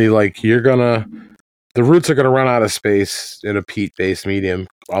water only, like the roots are going to run out of space in a peat-based medium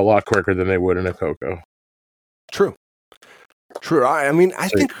a lot quicker than they would in a cocoa. True. I mean, I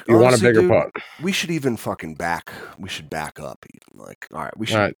think you want a bigger pot. We should even fucking back up. Even like, all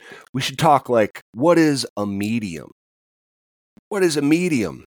right, we should talk like, what is a medium? What is a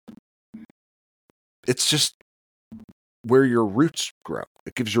medium? It's just where your roots grow.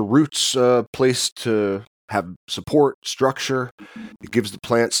 It gives your roots a place to have support, structure. It gives the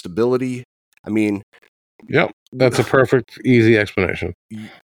plant stability. I mean, yep, that's a perfect, easy explanation.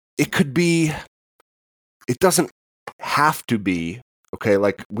 It could be. It doesn't have to be, okay,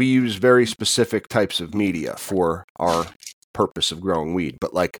 like we use very specific types of media for our purpose of growing weed,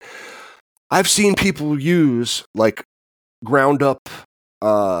 but like I've seen people use like ground up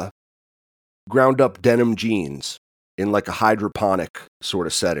denim jeans in like a hydroponic sort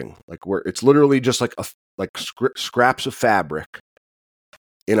of setting, like where it's literally just like scraps of fabric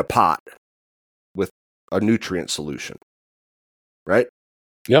in a pot with a nutrient solution, right?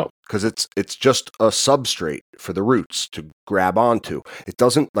 Yep. Because it's just a substrate for the roots to grab onto. It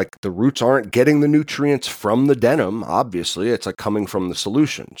doesn't, like, the roots aren't getting the nutrients from the denim, obviously. It's like coming from the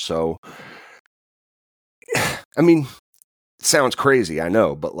solution. So, I mean, it sounds crazy, I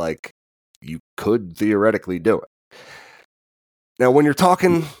know, but like, you could theoretically do it. Now, when you're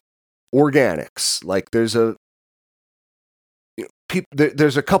talking organics, like there's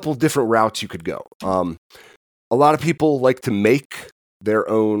there's a couple different routes you could go. A lot of people like to make their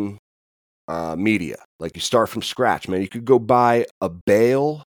own media. Like you start from scratch, man. You could go buy a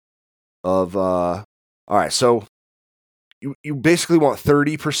bale of all right, so you basically want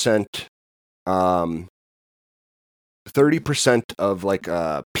 30% of like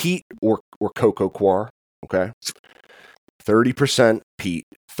peat or cocoa coir, okay? 30% peat,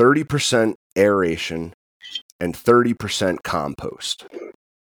 30% aeration, and 30% compost.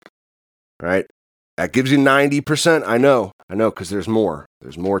 Right? That gives you 90%. I know, because there's more.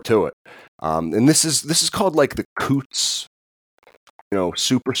 There's more to it. And this is called like the Coots,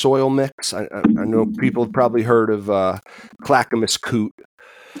 super soil mix. I know people have probably heard of Clackamas Coot.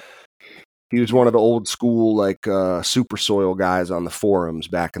 He was one of the old school like super soil guys on the forums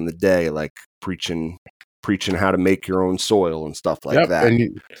back in the day, like preaching how to make your own soil and stuff like that.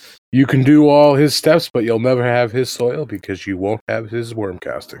 And you can do all his steps, but you'll never have his soil because you won't have his worm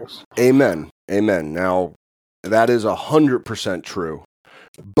castings. Amen. Now, that is 100% true,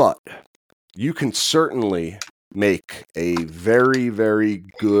 but you can certainly make a very, very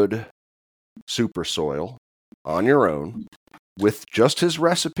good super soil on your own with just his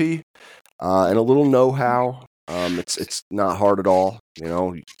recipe and a little know-how. It's not hard at all,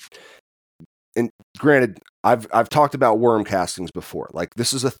 And granted, I've talked about worm castings before. Like,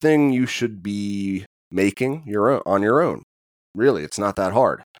 this is a thing you should be making on your own. Really, it's not that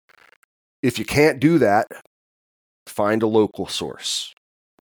hard. If you can't do that, find a local source.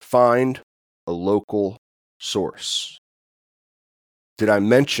 Find a local source. Did I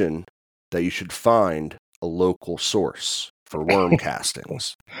mention that you should find a local source for worm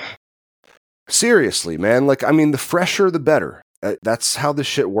castings? Seriously, man. Like, I mean, the fresher, the better. That's how this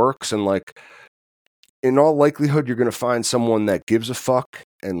shit works. And like, in all likelihood, you're going to find someone that gives a fuck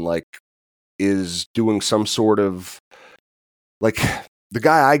and like is doing some sort of, like, the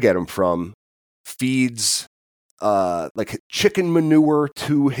guy I get him from feeds like chicken manure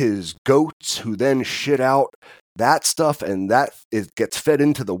to his goats, who then shit out that stuff, and that it gets fed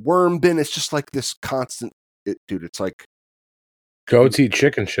into the worm bin. It's just like this constant, dude. It's like goats eat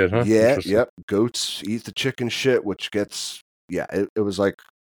chicken shit, huh? Yeah, yep. Goats eat the chicken shit, which gets it was like,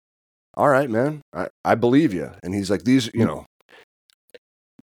 all right, man, I believe you. And he's like, these,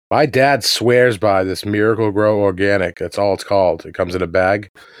 My dad swears by this Miracle Grow Organic. That's all it's called. It comes in a bag.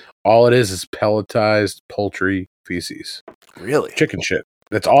 All it is pelletized poultry feces. Really? Chicken shit.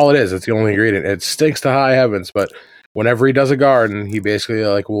 That's all it is. That's the only ingredient. It stinks to high heavens, but whenever he does a garden, he basically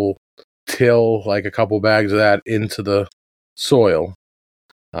like will till like a couple bags of that into the soil.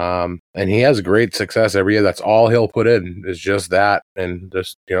 And he has great success every year. That's all he'll put in is just that and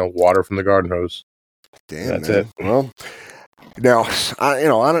just, water from the garden hose. Damn, that's man. it. Well, Now,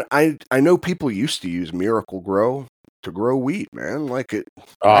 I know people used to use Miracle Grow to grow wheat, man. Like it.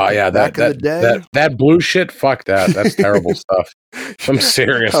 Oh yeah, back in the day, that blue shit. Fuck that. That's terrible stuff. I'm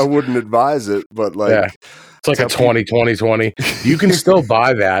serious. I wouldn't advise it, but like, yeah, it's like a 20. You can still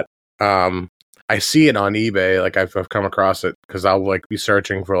buy that. I see it on eBay. Like I've come across it because I'll like be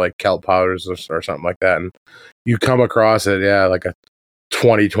searching for like kelp powders or something like that, and you come across it. Yeah, like a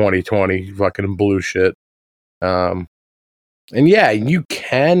 20 fucking blue shit. And yeah, you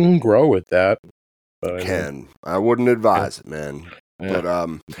can grow with that. But I wouldn't advise it, man. Yeah. But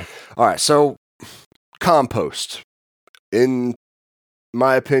all right. So compost, in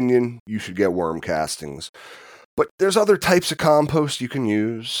my opinion, you should get worm castings. But there's other types of compost you can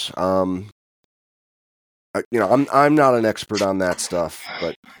use. I'm not an expert on that stuff,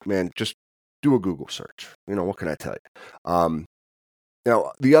 but man, just do a Google search. What can I tell you?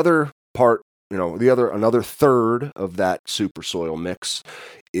 The other part, another third of that super soil mix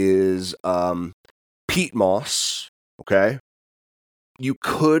is peat moss. Okay. You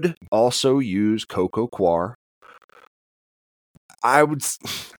could also use coco coir. I'll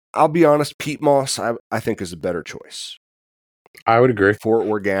be honest, peat moss, I think is a better choice. I would agree. For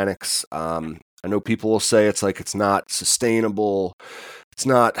organics. I know people will say it's not sustainable. It's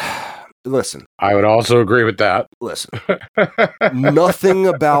not. Listen. I would also agree with that. Listen. Nothing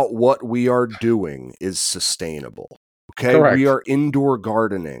about what we are doing is sustainable. Okay? Correct. We are indoor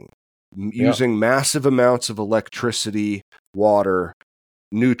gardening, using massive amounts of electricity, water,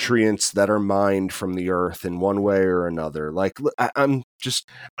 nutrients that are mined from the earth in one way or another. Like I'm just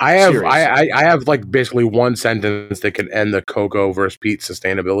I have like basically one sentence that can end the cocoa versus peat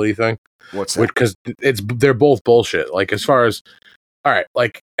sustainability thing. What's that? Because they're both bullshit. Like as far as all right,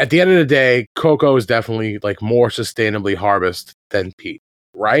 like at the end of the day, cocoa is definitely like more sustainably harvested than peat,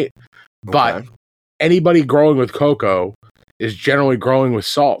 right? Okay. But anybody growing with cocoa is generally growing with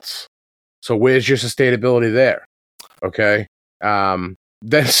salts. So where's your sustainability there? Okay. Peat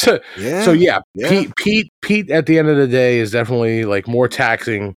at the end of the day is definitely like more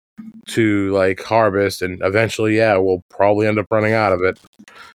taxing to like harvest, and eventually we'll probably end up running out of it,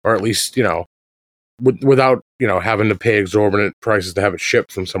 or at least without having to pay exorbitant prices to have it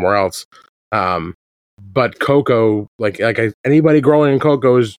shipped from somewhere else. But cocoa, anybody growing in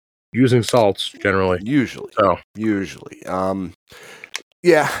cocoa is using salts generally. Usually. I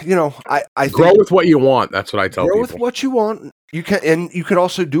grow think with what you want. That's what I tell people. Grow with what you want. You can, and you could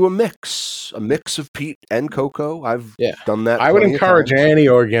also do a mix of peat and cocoa. I've done that. I would encourage any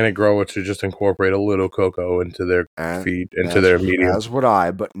organic grower to just incorporate a little cocoa into their feed, into their medium. As would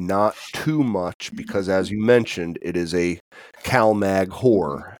I, but not too much, because as you mentioned, it is a CalMag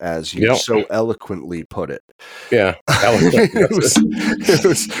whore, as you so eloquently put it. Yeah,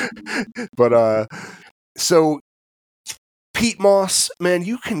 so. Peat moss, man,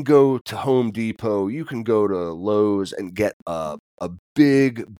 you can go to Home Depot, you can go to Lowe's and get a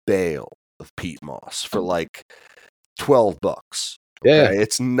big bale of peat moss for like $12. Okay? Yeah,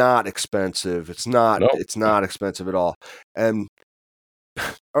 it's not expensive. It's not expensive at all. And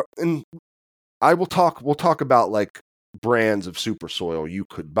we'll talk about like brands of super soil you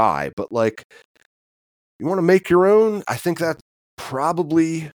could buy, but like you want to make your own, I think that's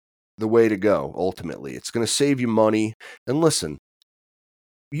probably the way to go. Ultimately, it's going to save you money. And listen,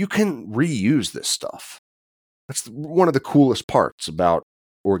 you can reuse this stuff. That's one of the coolest parts about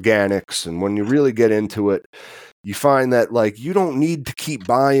organics. And when you really get into it, you find that like you don't need to keep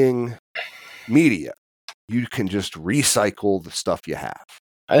buying media. You can just recycle the stuff you have.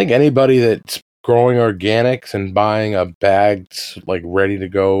 I think anybody that's growing organics and buying a bagged, like ready to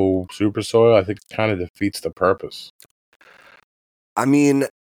go super soil, I think kind of defeats the purpose. I mean,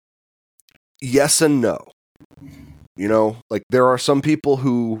 yes and no. Like there are some people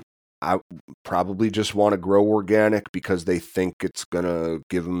who I probably just want to grow organic because they think it's going to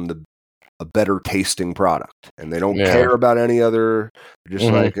give them a better tasting product, and they don't care about any other, just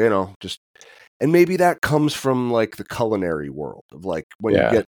like, and maybe that comes from like the culinary world of like when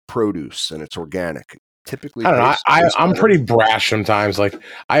you get produce and it's organic. Typically, I don't know. I'm pretty brash sometimes. Like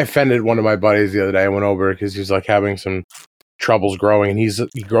I offended one of my buddies the other day. I went over because he's like having some troubles growing, and he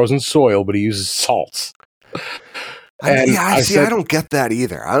grows in soil, but he uses salts. I don't get that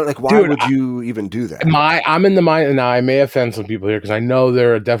either. I don't like. Why would you even do that? I'm in the mind, and I may offend some people here because I know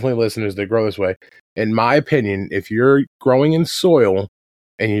there are definitely listeners that grow this way. In my opinion, if you're growing in soil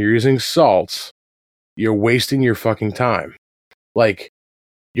and you're using salts, you're wasting your fucking time. Like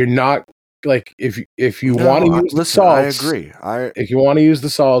you're not like if you want to use the salts. I agree. If you want to use the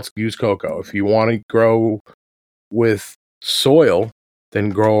salts, use cocoa. If you want to grow with soil, then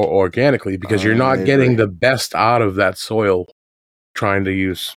grow organically, because you're not getting the best out of that soil trying to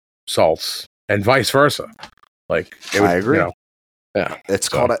use salts and vice versa. Like, I agree. Yeah, it's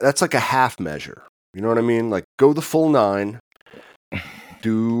called that's like a half measure. You know what I mean? Like, go the full 9.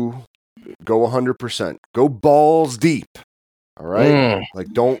 Go 100%. Go balls deep. All right.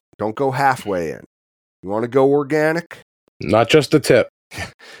 Like, don't go halfway in. You want to go organic? Not just the tip.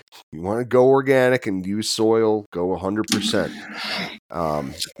 You want to go organic and use soil? Go 100%.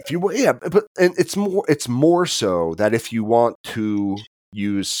 But it's more so that if you want to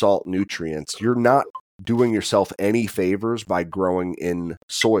use salt nutrients, you're not doing yourself any favors by growing in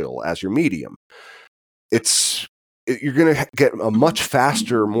soil as your medium. You're going to get a much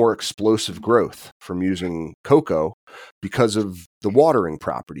faster, more explosive growth from using cocoa because of the watering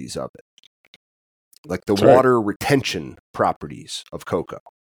properties of it. Like the water retention properties of cocoa.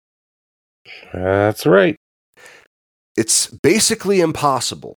 That's right. It's basically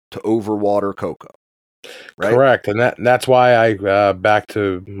impossible to overwater cocoa. Right? Correct. And that's why I back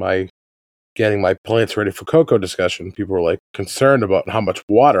to my getting my plants ready for cocoa discussion. People were like concerned about how much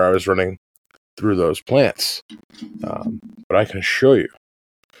water I was running through those plants. But I can assure you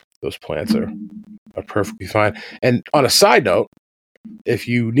those plants are perfectly fine. And on a side note, if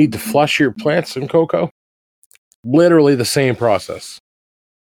you need to flush your plants in cocoa, literally the same process.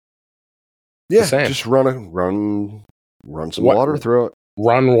 Yeah, just run some water through it.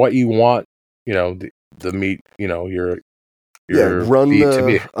 Run what you want, the meat, your run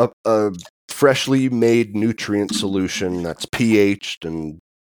a freshly made nutrient solution that's pH'd and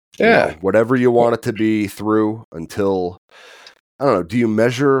whatever you want it to be through until, I don't know, do you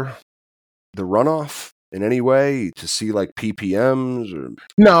measure the runoff in any way to see like ppms or?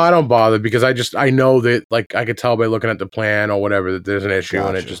 No, I don't bother because I know that, like, I could tell by looking at the plan or whatever that there's an issue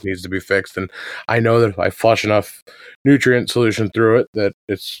and it just needs to be fixed, and I know that if I flush enough nutrient solution through it that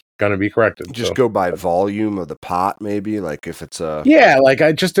it's going to be corrected. Just go by volume of the pot, maybe, like if it's a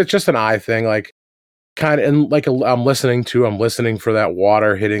it's just an eye thing, like kind of, and like I'm listening for that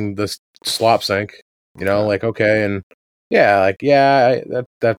water hitting the slop sink, like okay, and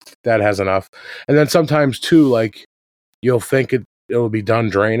that has enough. And then sometimes too, like you'll think it'll be done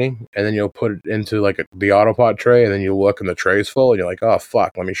draining, and then you'll put it into like the autopot tray, and then you look and the tray's full, and you're like, oh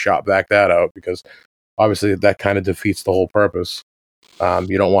fuck, let me shop back that out, because obviously that kind of defeats the whole purpose.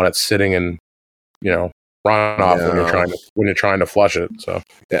 You don't want it sitting in, runoff when you're trying to flush it. So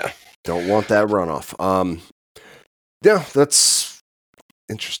don't want that runoff. That's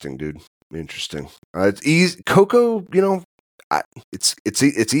interesting, dude. Interesting. It's easy. Cocoa,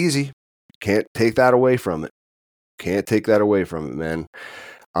 it's easy. You can't take that away from it. Man.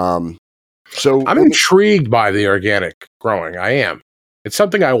 So I'm intrigued by the organic growing. I am. It's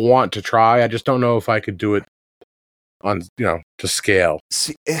something I want to try. I just don't know if I could do it on, to scale.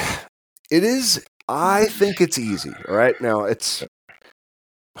 See, it is. I think it's easy. All right. Now it's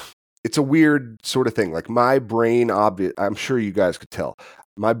a weird sort of thing. Like my brain, I'm sure you guys could tell.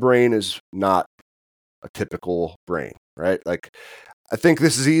 My brain is not a typical brain, right? Like, I think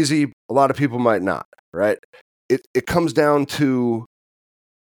this is easy. A lot of people might not, right? It comes down to,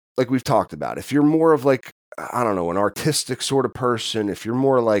 like we've talked about, if you're more of like, I don't know, an artistic sort of person, if you're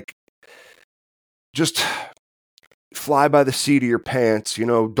more like just fly by the seat of your pants,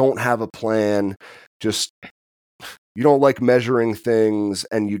 don't have a plan, just you don't like measuring things,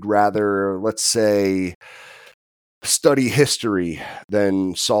 and you'd rather, let's say, study history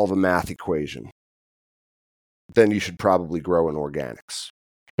than solve a math equation, then you should probably grow in organics.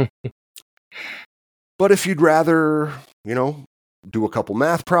 But if you'd rather, do a couple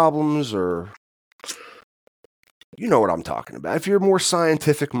math problems, or you know what I'm talking about. If you're more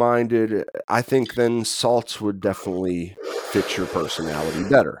scientific minded, I think then salts would definitely fit your personality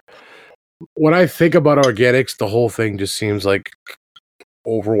better. When I think about organics, the whole thing just seems like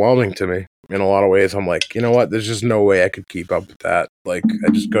overwhelming to me in a lot of ways. I'm like, you know what? There's just no way I could keep up with that. Like, I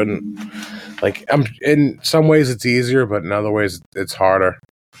just couldn't. Like, in some ways it's easier, but in other ways it's harder.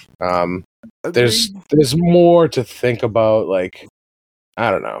 There's more to think about. Like, I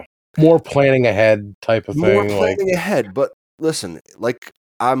don't know, more planning ahead type of thing. More planning ahead, but listen, like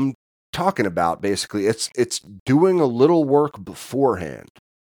I'm talking about, basically, it's doing a little work beforehand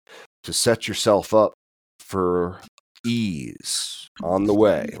to set yourself up for ease on the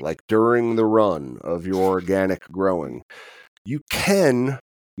way. Like during the run of your organic growing, you can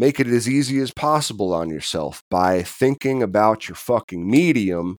make it as easy as possible on yourself by thinking about your fucking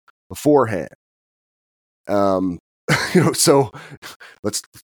medium beforehand. So let's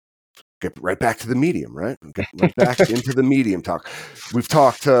get right back to the medium, right? Get right back into the medium talk. We've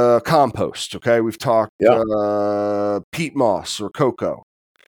talked compost, okay? We've talked peat moss or cocoa.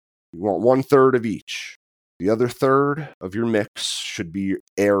 You want 1/3 of each. The other third of your mix should be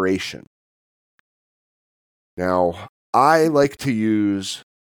aeration. Now, I like to use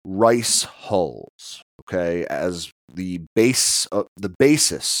rice hulls, okay, as the basis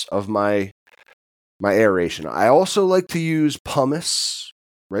of my aeration. I also like to use pumice,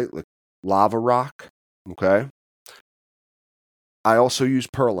 right, like lava rock, okay. I also use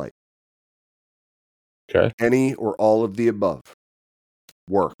perlite. Okay. Any or all of the above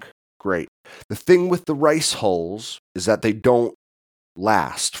work great. The thing with the rice hulls is that they don't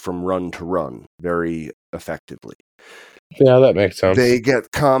last from run to run very effectively. Yeah, that makes sense. They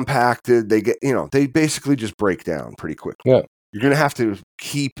get compacted. They basically just break down pretty quickly. Yeah. You're going to have to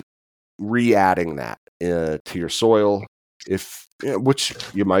keep re-adding that to your soil, which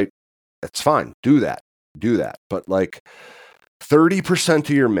you might. That's fine. Do that. But like 30% of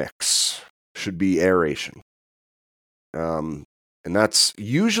your mix should be aeration. And that's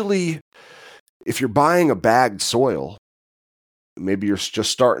usually, if you're buying a bagged soil, maybe you're just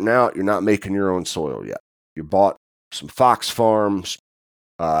starting out, you're not making your own soil yet. You bought some Fox Farms,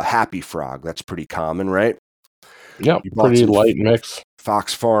 Happy Frog. That's pretty common, right? Yeah, pretty light mix.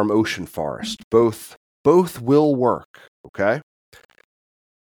 Fox Farm, Ocean Forest. Both will work, okay?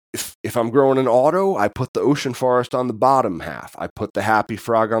 If I'm growing an auto, I put the Ocean Forest on the bottom half. I put the Happy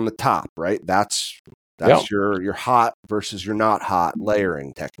Frog on the top, right? That's your hot versus your not hot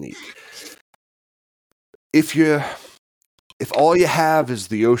layering technique. If all you have is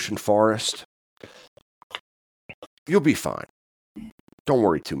the Ocean Forest, you'll be fine. Don't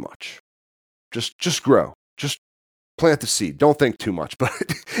worry too much. Just grow. Just plant the seed. Don't think too much. But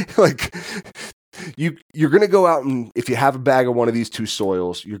like you're going to go out, and if you have a bag of one of these two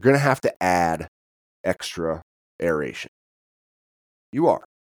soils, you're going to have to add extra aeration. You are.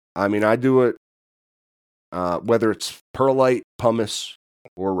 I mean, I do it whether it's perlite, pumice,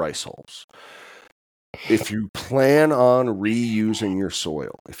 or rice hulls. If you plan on reusing your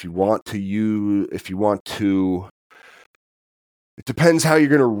soil, it depends how you're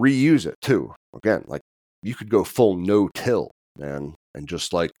going to reuse it too. Again, like you could go full no-till, man, and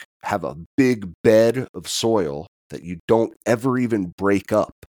just like have a big bed of soil that you don't ever even break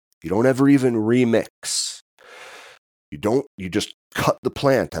up. You don't ever even remix. You just cut the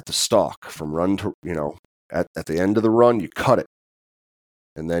plant at the stalk from run to, at the end of the run, you cut it.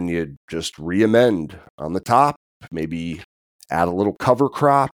 And then you just re-amend on the top, maybe add a little cover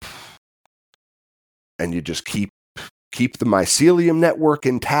crop, and you just keep the mycelium network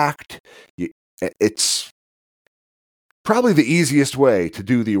intact. It's probably the easiest way to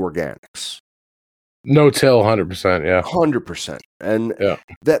do the organics. No-till, 100%, yeah. 100%. And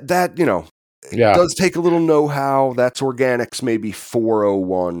that it does take a little know-how. That's organics, maybe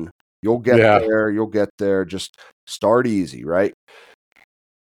 401. You'll get there. Just start easy, right?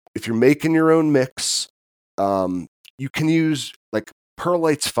 If you're making your own mix, you can use, like,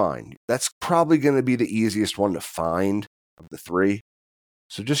 perlite's fine. That's probably going to be the easiest one to find of the three.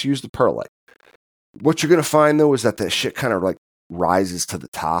 So just use the perlite. What you're going to find, though, is that the shit kind of like rises to the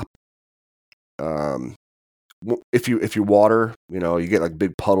top. If you water, you get like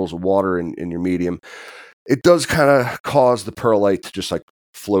big puddles of water in your medium. It does kind of cause the perlite to just like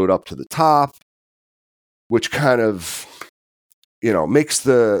float up to the top, which kind of, makes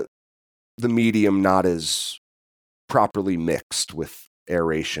the medium not as properly mixed with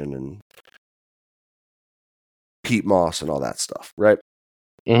aeration and peat moss and all that stuff, right?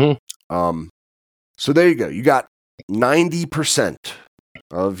 Mm-hmm. So there you go. You got 90%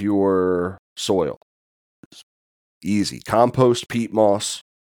 of your soil. Easy. Compost, peat moss,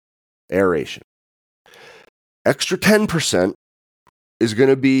 aeration. Extra 10% is going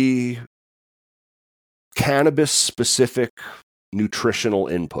to be cannabis-specific nutritional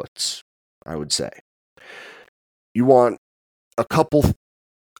inputs, I would say. You want a couple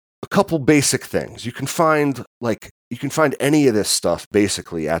basic things. You can find any of this stuff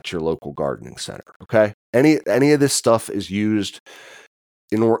basically at your local gardening center, okay? Any of this stuff is used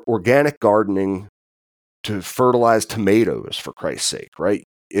in organic gardening to fertilize tomatoes, for Christ's sake, right?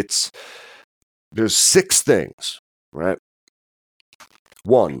 There's 6 things, right?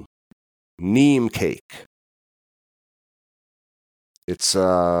 1, neem cake. It's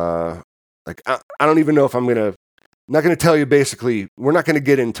like I don't even know if I'm not going to tell you. Basically, we're not going to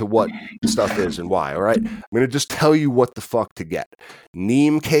get into what stuff is and why, all right? I'm going to just tell you what the fuck to get.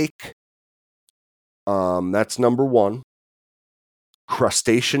 Neem cake, that's number 1.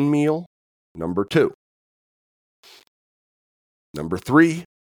 Crustacean meal, number 2. Number 3,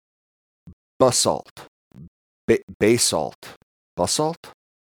 basalt. Basalt. Basalt?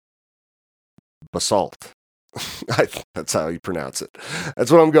 Basalt. That's how you pronounce it.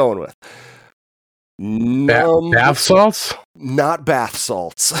 That's what I'm going with. Bath salts? Not bath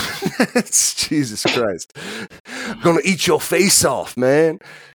salts. Jesus Christ. I'm going to eat your face off, man.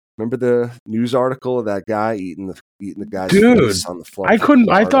 Remember the news article of that guy eating the guy's face on the floor? I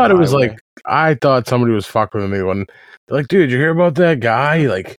thought it was like, I thought somebody was fucking with me when they're like, dude, you hear about that guy? He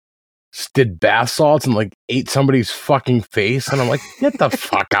like did bath salts and like ate somebody's fucking face. And I'm like, get the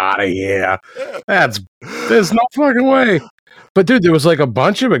fuck out of here. There's no fucking way. But dude, there was like a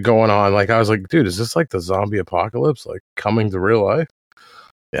bunch of it going on. Like I was like, dude, is this like the zombie apocalypse, like coming to real life?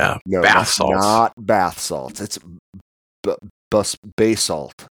 Yeah, no, bath salts. Not bath salts. It's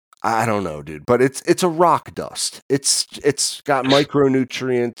basalt. I don't know, dude, but it's a rock dust. It's got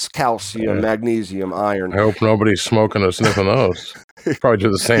micronutrients, calcium, magnesium, iron. I hope nobody's smoking or sniffing those. Probably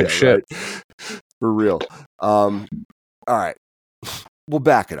do the same shit. Right? For real. All right. We'll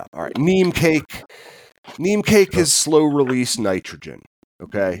back it up. All right. Neem cake. Neem cake is slow release nitrogen.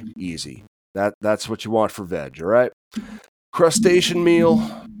 Okay? Easy. That's what you want for veg, all right? Crustacean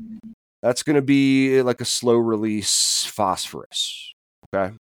meal. That's going to be like a slow release phosphorus.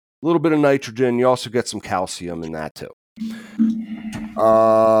 Okay? A little bit of nitrogen. You also get some calcium in that too.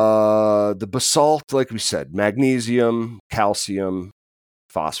 The basalt, like we said, magnesium, calcium,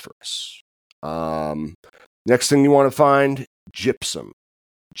 phosphorus. Next thing you want to find, gypsum.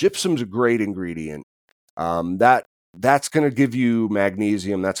 Gypsum's a great ingredient. That's going to give you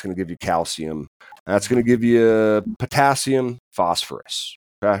magnesium. That's going to give you calcium. That's going to give you potassium, phosphorus.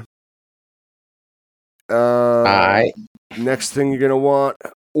 Okay. All right. Next thing you're going to want,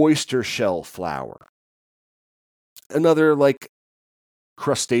 oyster shell flour. Another like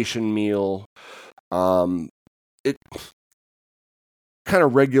crustacean meal. It kind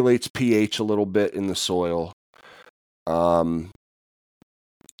of regulates pH a little bit in the soil.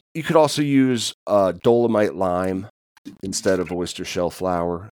 You could also use dolomite lime instead of oyster shell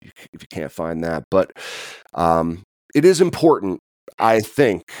flour if you can't find that. But it is important, I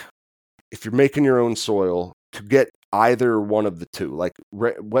think, if you're making your own soil, to get either one of the two, like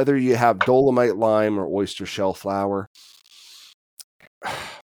whether you have dolomite lime or oyster shell flour.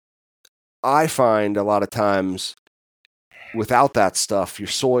 I find a lot of times without that stuff, your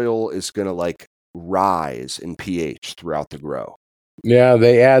soil is going to like rise in pH throughout the grow. Yeah,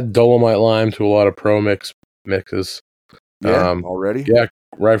 they add dolomite lime to a lot of pro mixes. Yeah, already? Yeah,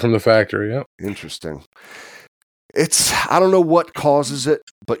 right from the factory, yeah. Interesting. I don't know what causes it,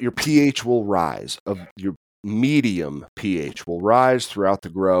 but your pH will rise. Your medium pH will rise throughout the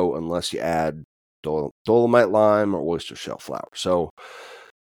grow unless you add dolomite lime or oyster shell flour. So,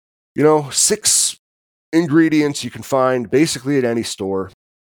 6 ingredients you can find basically at any store,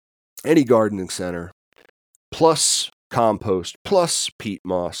 any gardening center, plus compost, plus peat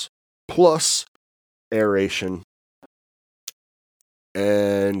moss, plus aeration.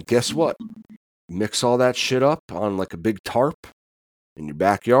 And guess what? Mix all that shit up on like a big tarp in your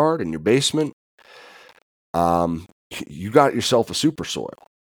backyard, in your basement. You got yourself a super soil.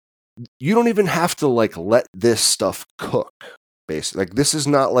 You don't even have to like let this stuff cook. Basically, like this is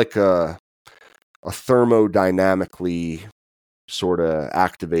not like a thermodynamically sort of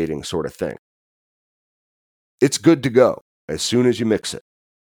activating sort of thing. It's good to go as soon as you mix it.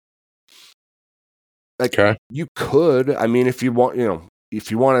 Like you could, I mean, if you want, if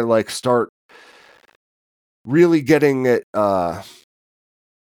you want to like start really getting it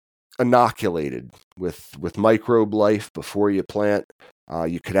inoculated with microbe life before you plant,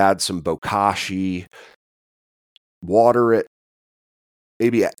 you could add some bokashi, water it,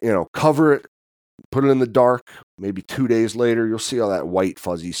 maybe cover it, put it in the dark. Maybe 2 days later, you'll see all that white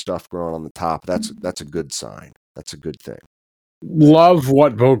fuzzy stuff growing on the top. That's a good sign. That's a good thing. Love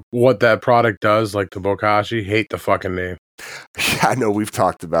what that product does, like the bokashi. Hate the fucking name. Yeah, I know we've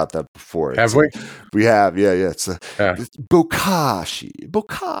talked about that before. Have we? We have. Yeah. It's bokashi.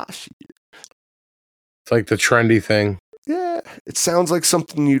 Bokashi. It's like the trendy thing. Yeah, it sounds like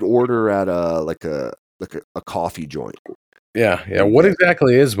something you'd order at a coffee joint. Yeah. What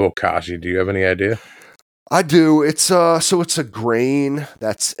exactly is bokashi? Do you have any idea? I do. It's it's a grain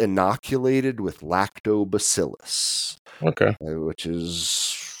that's inoculated with lactobacillus. Okay. Which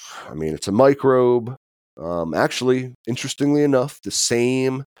is, it's a microbe. Actually, interestingly enough, the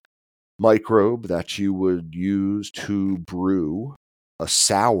same microbe that you would use to brew a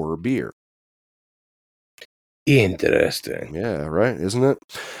sour beer. Interesting. Yeah, right, isn't it?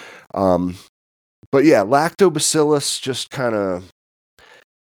 But yeah, lactobacillus just kind of,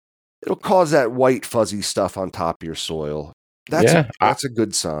 it'll cause that white fuzzy stuff on top of your soil. That's a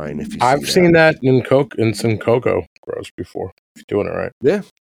good sign. If I've seen that in some cocoa grows before. If you're doing it right. Yeah,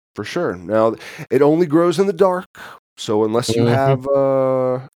 for sure. Now it only grows in the dark, so unless you have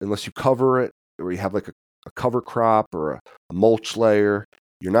unless you cover it where you have like a cover crop or a mulch layer,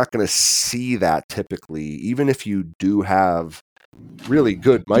 you're not going to see that typically, even if you do have really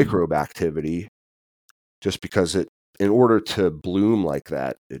good microbe activity, just because in order to bloom like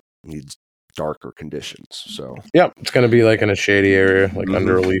that, it needs darker conditions. So yep, it's going to be like in a shady area, like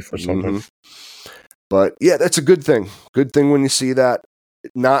under a leaf or something. But yeah, that's a good thing. Good thing when you see that.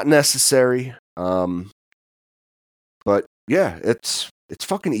 Not necessary. But yeah, it's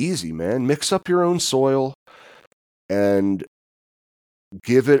fucking easy, man. Mix up your own soil and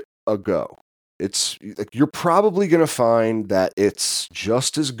give it a go. It's like you're probably going to find that it's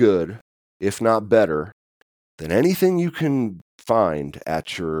just as good, if not better, than anything you can find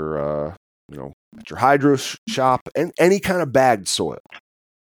at your at your hydro shop and any kind of bagged soil.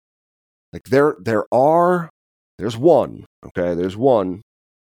 Like there's one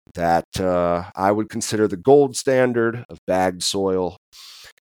that I would consider the gold standard of bagged soil.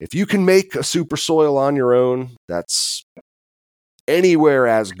 If you can make a super soil on your own, that's anywhere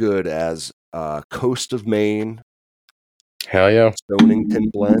as good as Coast of Maine. Hell yeah, Stonington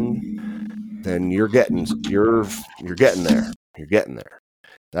blend. Then you're getting there. You're getting there.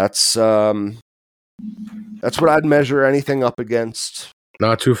 That's what I'd measure anything up against.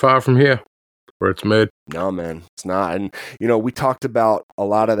 Not too far from here, where it's made. No, man, it's not. And we talked about a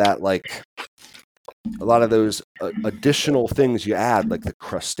lot of that, like a lot of those additional things you add, like the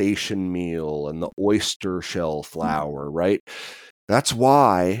crustacean meal and the oyster shell flour, right? That's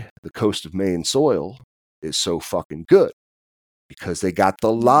why the Coast of Maine soil is so fucking good, because they got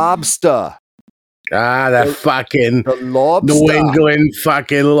the lobster. The lobster. New England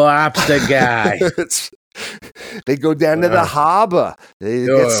fucking lobster guy. They go down to the harbor. They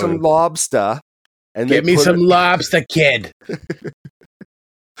get some lobster. And get me some lobster, kid. They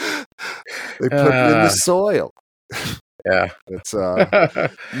put it in the soil. Yeah. It's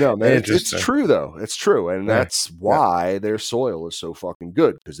no, man. It's true though. It's true, and that's why their soil is so fucking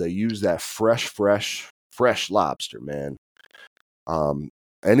good, because they use that fresh lobster, man.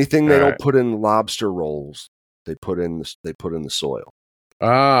 Anything they don't put in lobster rolls, they put in the soil.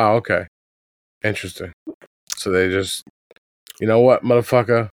 Ah, okay. Interesting. So they just, you know what,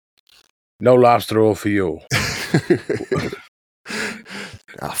 motherfucker? No lobster roll for you.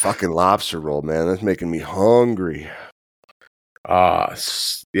 Fucking lobster roll, man. That's making me hungry.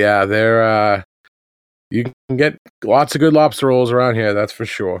 Yeah, they're you can get lots of good lobster rolls around here, that's for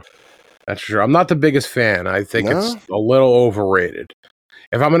sure. I'm not the biggest fan. I think it's a little overrated.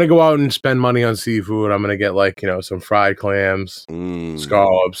 If I'm going to go out and spend money on seafood, I'm going to get some fried clams,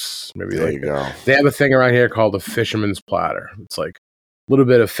 scallops, maybe there you go. They have a thing around here called a fisherman's platter. It's like a little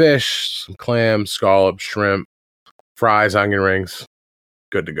bit of fish, some clams, scallops, shrimp, fries, onion rings.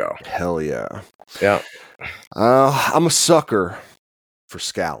 Good to go. Hell yeah. Yeah. I'm a sucker for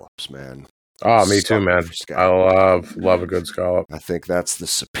scallops, man. Oh, me too, man. I love a good scallop. I think that's the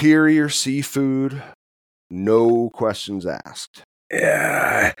superior seafood. No questions asked.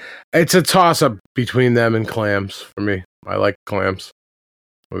 Yeah, it's a toss-up between them and clams for me. I like clams.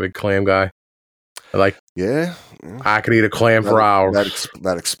 I'm a big clam guy. Yeah. I could eat a clam for hours.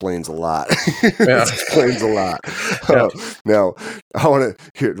 That explains a lot. Yeah. That explains a lot. Yeah. Now, I want to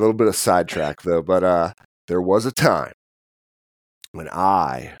hear a little bit of sidetrack, though, but there was a time when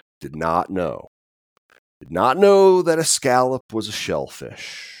I did not know that a scallop was a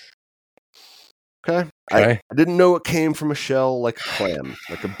shellfish. Okay. I didn't know it came from a shell like a clam,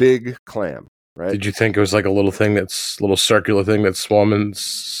 like a big clam, right? Did you think it was like a little circular thing that swam in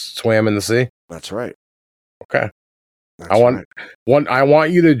the sea? That's right. Okay. I want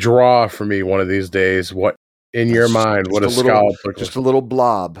you to draw for me one of these days what in your mind what a scallop looks like. Just a little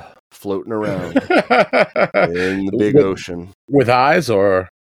blob floating around in the big ocean. With eyes or?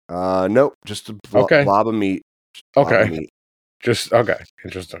 Nope, just a blob of meat. Interesting.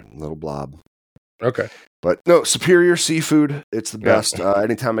 Little blob. Okay. But no, superior seafood. It's the best.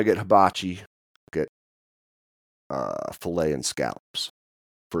 Anytime I get hibachi, get filet and scallops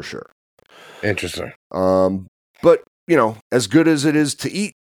for sure. Interesting. But as good as it is to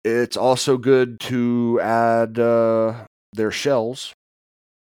eat, it's also good to add their shells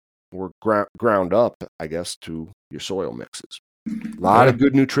or ground up, I guess, to your soil mixes. A lot of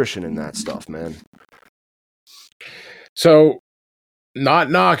good nutrition in that stuff, man. So,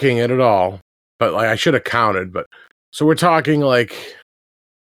 not knocking it at all. But I should have counted. But so we're talking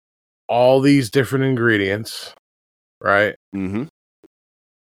all these different ingredients, right? Mm-hmm.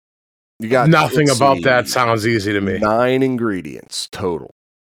 You got nothing about that sounds easy to me. 9 ingredients total.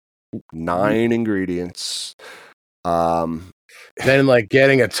 9 ingredients. Then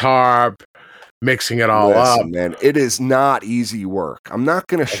getting a tarp, mixing it all up. Man, it is not easy work. I'm not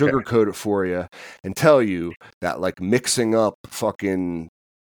going to sugarcoat it for you and tell you that like mixing up fucking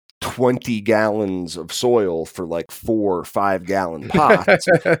 20 gallons of soil for like 4 or 5 gallon pots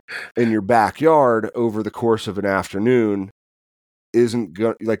in your backyard over the course of an afternoon isn't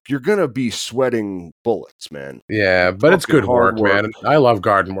going to, like, you're going to be sweating bullets, man. Yeah, but it's good work, man. I love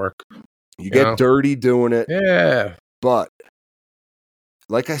garden work. You get dirty doing it. Yeah. But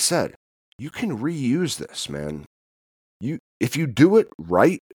like I said, you can reuse this, man. If you do it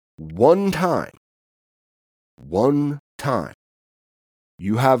right one time,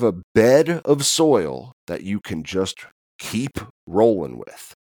 you have a bed of soil that you can just keep rolling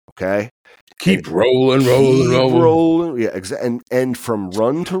with. Okay? Keep rolling. Yeah, exactly. And from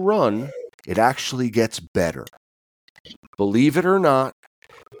run to run, it actually gets better. Believe it or not,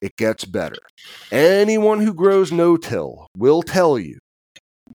 it gets better. Anyone who grows no-till will tell you,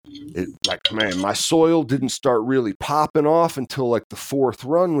 man, my soil didn't start really popping off until like the 4th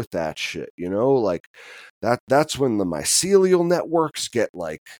run with that shit, you know? Like that's when the mycelial networks get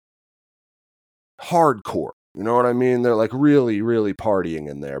like hardcore. You know what I mean? They're like really, really partying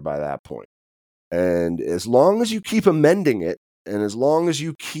in there by that point. And as long as you keep amending it, and as long as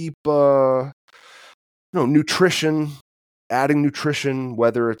you keep nutrition, adding nutrition,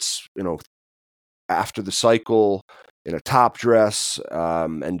 whether it's, after the cycle in a top dress,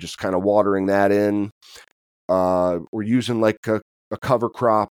 and just kind of watering that in, or using like a cover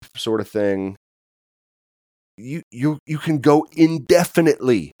crop sort of thing, you can go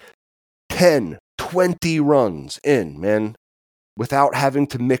indefinitely 10, 20 runs in, man, without having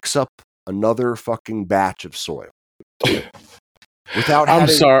to mix up another fucking batch of soil. I'm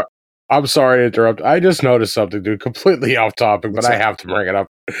sorry to interrupt. I just noticed something, dude, completely off topic, but I have to bring it up.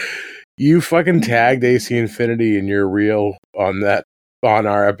 You fucking tagged AC Infinity in your reel on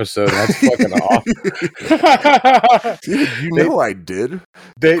our episode. That's fucking awesome. Dude, I did.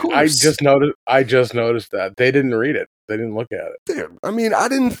 I just noticed that. They didn't read it. They didn't look at it. Dude, I mean, I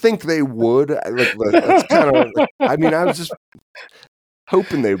didn't think they would. That's kind of. I mean, I was just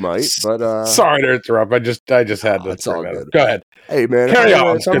hoping they might, but sorry to interrupt. I just had to. It's all good. Go ahead. Hey, man. Carry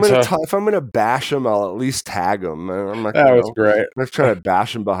on. If I'm gonna bash them, I'll at least tag them. I'm not. That was great. I'm not trying to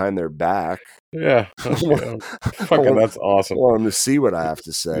bash them behind their back. Yeah. Fucking, that's awesome. I want them to see what I have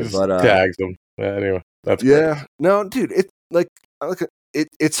to say, but tags them. Yeah, anyway, that's great. Great. No, dude.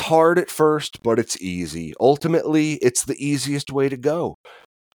 It's hard at first, but it's easy. Ultimately, it's the easiest way to go.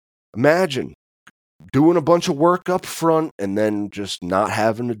 Imagine doing a bunch of work up front and then just not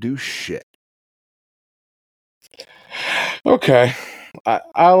having to do shit. Okay.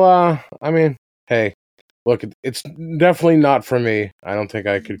 I mean, hey, look, it's definitely not for me. I don't think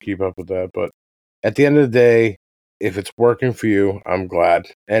I could keep up with that, but at the end of the day, if it's working for you, I'm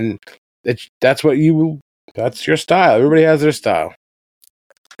glad. And that's your style. Everybody has their style.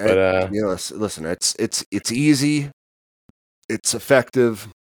 But listen, it's easy. It's effective.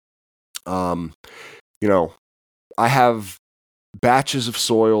 I have batches of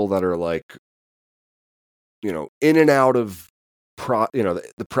soil that are like, in and out of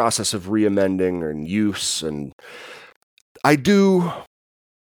the process of re-amending and use, and I do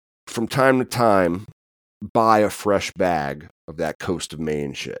from time to time buy a fresh bag of that Coast of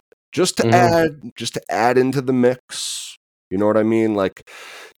Maine shit just to add into the mix. You know what I mean? Like,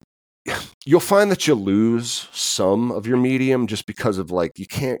 you'll find that you lose some of your medium just because of like you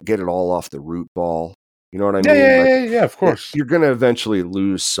can't get it all off the root ball. You know what I mean? Yeah, of course. You're going to eventually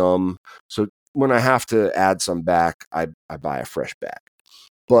lose some. So when I have to add some back, I buy a fresh bag.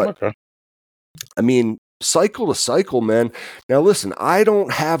 But, I mean, cycle to cycle, man. Now, listen, I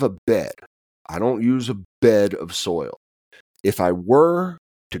don't have a bed. I don't use a bed of soil. If I were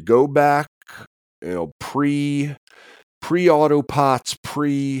to go back, pre-auto pots,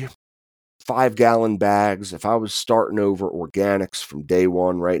 5-gallon bags, if I was starting over organics from day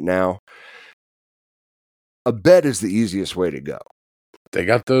one right now, a bed is the easiest way to go. They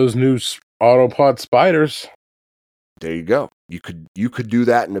got those new Autopod spiders. There you go. You could do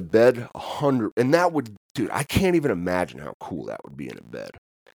that in a bed 100, and that would, dude, I can't even imagine how cool that would be in a bed,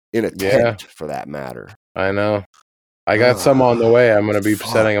 in a tent for that matter. I know. I got some on the way. I'm going to be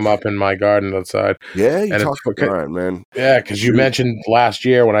setting them up in my garden outside. Yeah, you talk about garden, man. Yeah, because you mentioned last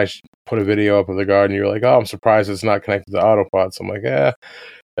year when I put a video up of the garden, you were like, "Oh, I'm surprised it's not connected to Autopods." I'm like, "Yeah,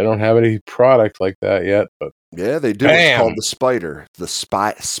 I don't have any product like that yet." But yeah, they do. It's called the Spider, the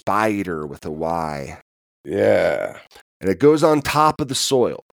spider with a Y. Yeah, and it goes on top of the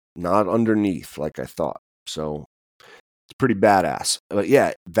soil, not underneath, like I thought. So it's pretty badass. But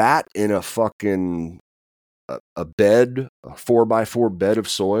yeah, that in a fucking a bed, a 4x4 bed of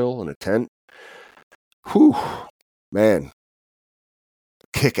soil in a tent, Whew, man,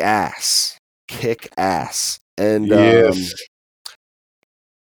 kick ass. And Yes.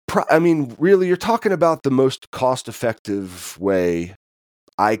 I mean, really, you're talking about the most cost-effective way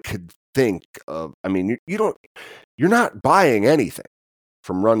I could think of. I mean, you're not buying anything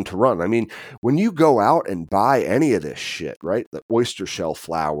from run to run. I mean, when you go out and buy any of this shit, right? The oyster shell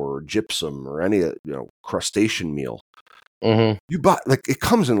flour or gypsum or any crustacean meal, you buy like it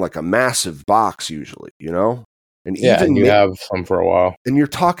comes in like a massive box usually, and Yeah, and you have some for a while. And you're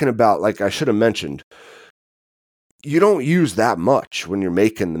talking about, like I should have mentioned, you don't use that much when you're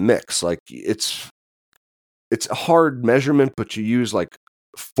making the mix. Like it's a hard measurement, but you use like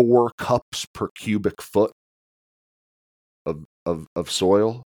 4 cups per cubic foot of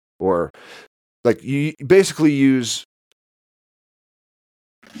soil, or like you basically use.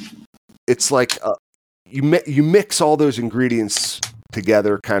 It's like you mix all those ingredients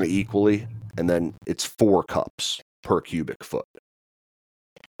together kind of equally, and then it's 4 cups per cubic foot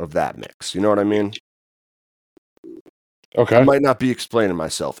of that mix. You know what I mean? Okay. I might not be explaining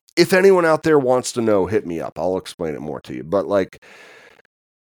myself. If anyone out there wants to know, hit me up. I'll explain it more to you. But like,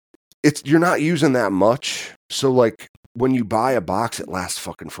 you're not using that much. So like, when you buy a box, it lasts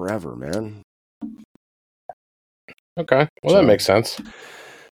fucking forever, man. Okay. Well, that makes sense.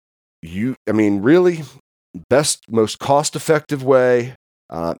 I mean, really, best, most cost-effective way.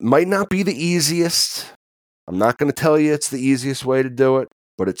 Might not be the easiest. I'm not going to tell you it's the easiest way to do it,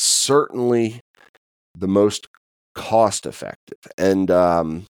 but it's certainly the most cost effective. And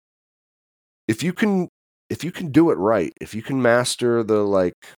if you can do it right, if you can master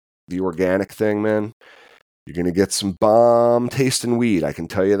the organic thing, man, you're gonna get some bomb tasting weed. I can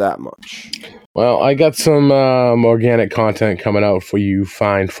tell you that much. Well, I got some organic content coming out for you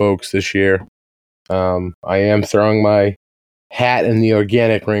fine folks this year. I am throwing my hat in the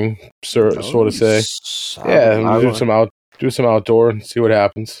organic ring, so to say. Yeah, do some outdoor and see what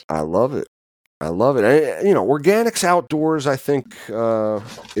happens. I love it. Organics outdoors, I think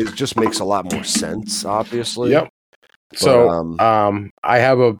it just makes a lot more sense, obviously. Yep. But, so I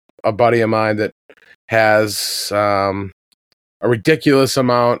have a buddy of mine that has a ridiculous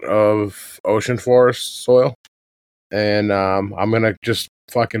amount of ocean forest soil. And I'm going to just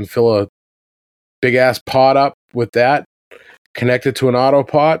fucking fill a big-ass pot up with that, connect it to an auto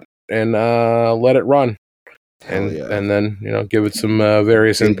pot, and let it run. And then, give it some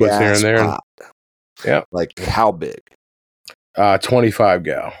various inputs here and there. Yeah. Like how big? 25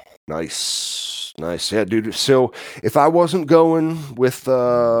 gal. Nice. Yeah, dude. So if I wasn't going with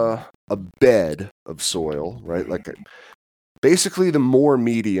a bed of soil, right? Like basically the more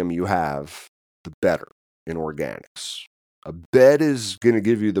medium you have, the better in organics. A bed is going to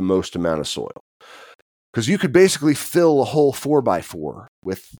give you the most amount of soil. Because you could basically fill a whole 4x4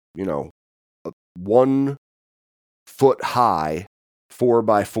 with, a 1 foot high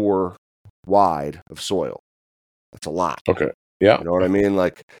 4x4 wide of soil. That's a lot. Okay. Yeah. You know what I mean?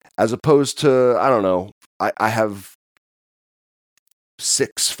 Like, as opposed to, I don't know, I have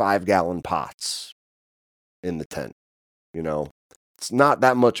 6 5-gallon pots in the tent. It's not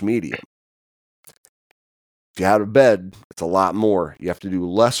that much medium. If you have a bed, it's a lot more. You have to do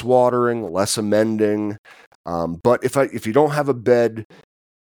less watering, less amending. But if you don't have a bed,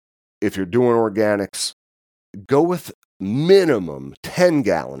 if you're doing organics, go with minimum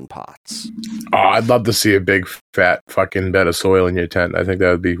 10-gallon pots. Oh, I'd love to see a big fat fucking bed of soil in your tent. I think that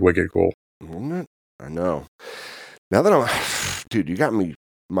would be wicked cool. Wouldn't it? I know. Now that dude, you got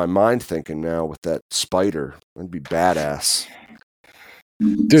my mind thinking now with that spider. That'd be badass.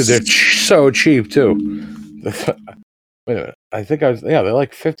 Dude, they're so cheap too. Wait a minute. I think they're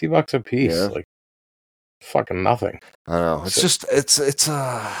like $50 a piece. Yeah. Like fucking nothing. I know. It's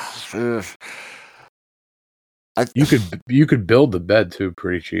you could build the bed too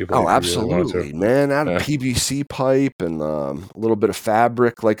pretty cheap. Oh, absolutely, really man. Out of PVC pipe and a little bit of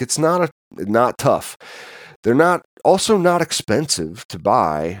fabric. Like it's not tough. They're not expensive to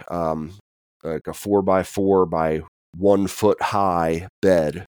buy. Like a 4x4 by 1 foot high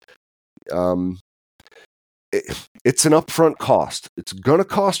bed. It's an upfront cost. It's gonna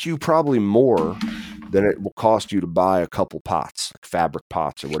cost you probably more than it will cost you to buy a couple pots, like fabric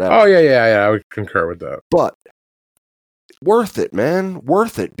pots or whatever. Oh yeah. I would concur with that. But worth it, man.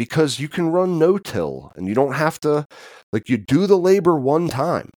 Worth it, because you can run no-till and you don't have to, like, you do the labor one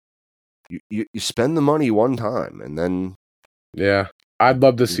time. You spend the money one time and then. Yeah. I'd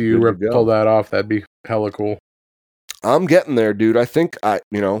love to see you pull that off. That'd be hella cool. I'm getting there, dude. I think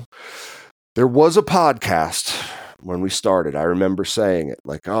there was a podcast when we started. I remember saying it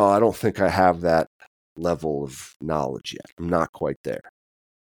like, oh, I don't think I have that level of knowledge yet. I'm not quite there.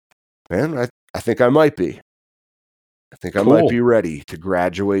 Man, I think I might be. I think I Cool. might be ready to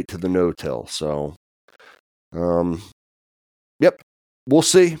graduate to the no-till. So, yep, we'll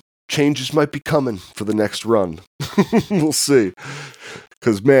see. Changes might be coming for the next run. We'll see.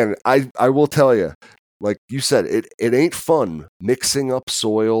 Because, man, I will tell you, like you said, it ain't fun mixing up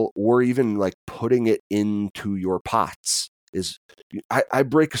soil or even like putting it into your pots. I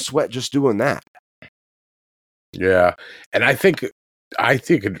break a sweat just doing that. Yeah, and I think I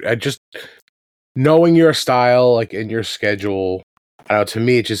just knowing your style, like in your schedule, I don't know, to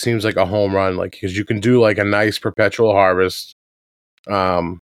me it just seems like a home run. Like because you can do like a nice perpetual harvest.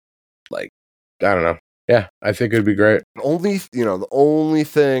 Like I don't know. Yeah, I think it'd be great. The only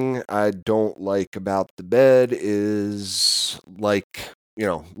thing I don't like about the bed is like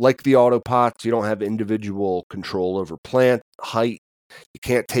the auto pots, you don't have individual control over plant height. You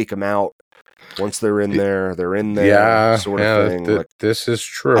can't take them out. Once they're in there, sort of thing. This is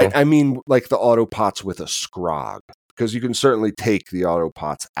true. I mean, like the auto pots with a scrog, because you can certainly take the auto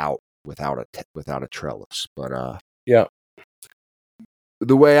pots out without a trellis. But yeah,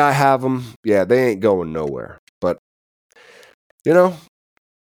 the way I have them, yeah, they ain't going nowhere. But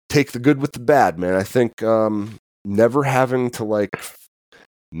take the good with the bad, man. I think never having to like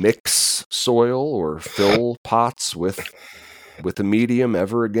mix soil or fill pots with a medium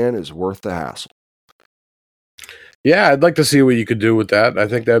ever again is worth the hassle. Yeah, I'd like to see what you could do with that. I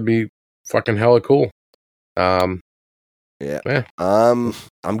think that'd be fucking hella cool. Yeah. I'm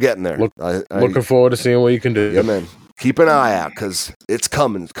getting there. Looking forward to seeing what you can do. Yeah, man. Keep an eye out because it's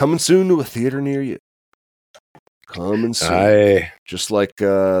coming. It's coming soon to a theater near you. Coming soon. Just like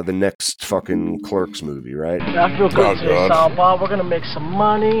the next fucking Clerks movie, right? I feel good today, Sal Bob. We're gonna make some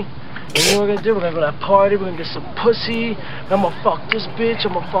money. And you know what we're gonna do? We're gonna go to that party. We're gonna get some pussy. I'm gonna fuck this bitch.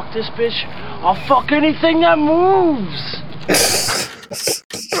 I'm gonna fuck this bitch. I'll fuck anything that moves.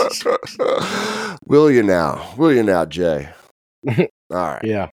 Will you now, Jay? All right.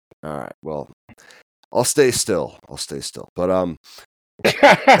 Yeah. All right. Well, I'll stay still. But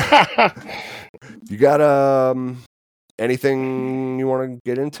you got anything you want to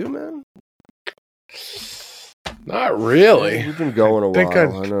get into, man? Not really. We've been going a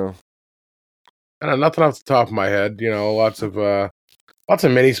while. I know. Nothing off the top of my head. Lots of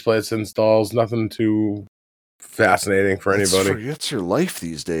mini splits installs. Nothing too fascinating for anybody. That's your life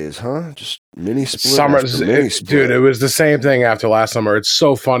these days, huh? Just mini split. Dude, it was the same thing after last summer. It's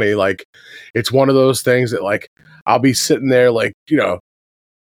so funny. Like, it's one of those things that like I'll be sitting there like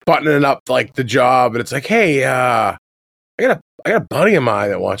buttoning up like the job, and it's like, hey, I got a buddy of mine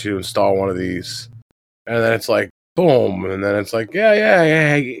that wants you to install one of these, and then it's like, boom, and then it's like,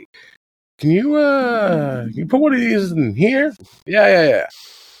 yeah. Can you put one of these in here? Yeah.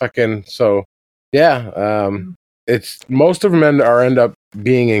 Fucking so, yeah. It's most of them end up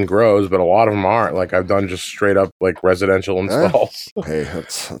being in grows, but a lot of them aren't. Like I've done just straight up like residential installs. Hey,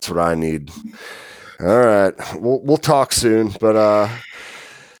 that's what I need. All right, we'll talk soon. But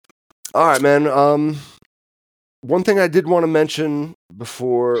all right, man. One thing I did want to mention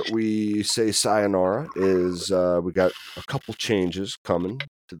before we say sayonara is we got a couple changes coming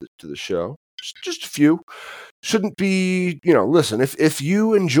to the show. Just a few. Shouldn't be, listen, if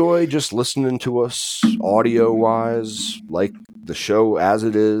you enjoy just listening to us audio wise, like the show as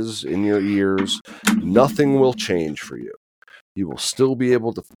it is in your ears, nothing will change for you. You will still be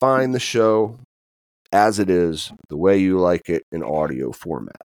able to find the show as it is, the way you like it in audio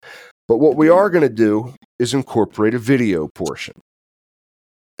format. But what we are going to do is incorporate a video portion.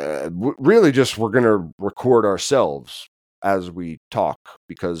 Really just we're going to record ourselves as we talk,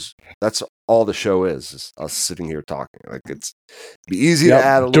 because that's all the show is us sitting here talking. Like it's be easy to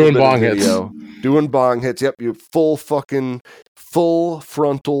add a little bit of video. Doing bong hits. Yep, you full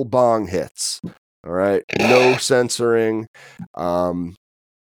frontal bong hits. All right, no censoring.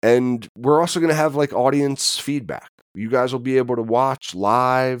 And we're also going to have like audience feedback. You guys will be able to watch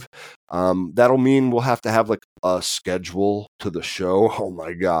live. That'll mean we'll have to have like a schedule to the show. Oh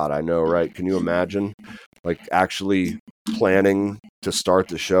my God, I know, right? Can you imagine? Like actually planning to start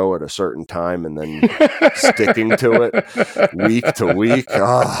the show at a certain time and then sticking to it week to week.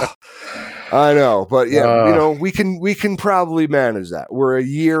 I know, but yeah, we can probably manage that. We're a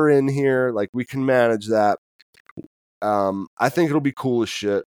year in here, like we can manage that. I think it'll be cool as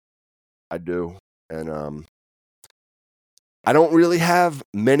shit. I do, and I don't really have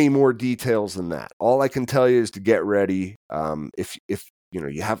many more details than that. All I can tell you is to get ready. If you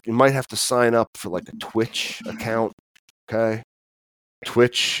might have to sign up for like a Twitch account. Okay.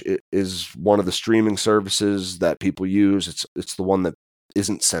 Twitch is one of the streaming services that people use. It's the one that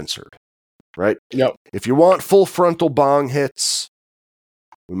isn't censored, right? Yep. If you want full frontal bong hits,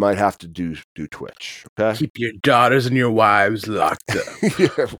 we might have to do Twitch. Okay. Keep your daughters and your wives locked up.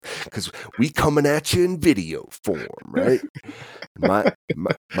 Yeah, because we coming at you in video form, right? My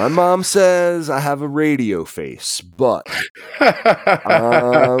mom says I have a radio face, but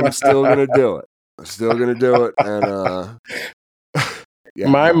I'm still gonna do it. And yeah,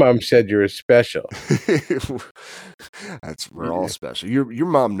 my mom said you're special. We're all special. Your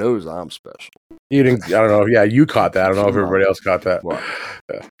mom knows I'm special. You didn't. I don't know. Yeah, you caught that. I don't know if everybody else caught that. What?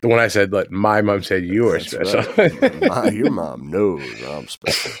 The one I said, like, my mom said you were special. Right. Your mom knows I'm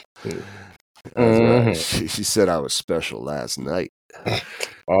special. Right. She said I was special last night.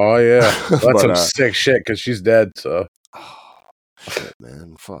 Oh yeah, that's some sick shit because she's dead. So. Shit,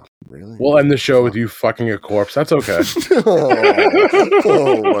 man. Fuck. Really? We'll end the show with you fucking a corpse. That's okay.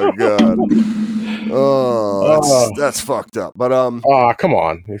 Oh my god. Oh, that's fucked up. But come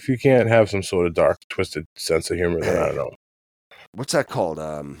on. If you can't have some sort of dark, twisted sense of humor, then I don't know. What's that called?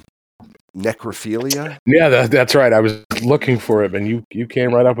 Necrophilia? Yeah, that's right. I was looking for it, and you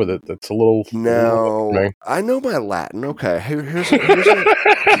came right up with it. That's a little. No, I know my Latin. Okay, here's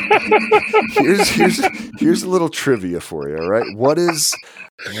a little trivia for you. All right, what is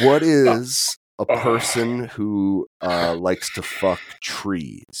a person who likes to fuck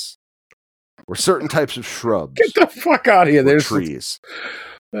trees or certain types of shrubs? Get the fuck out of here! There's trees.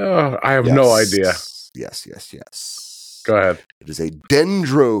 I have no idea. Yes. Go ahead. It is a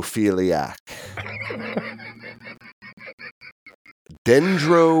dendrophiliac.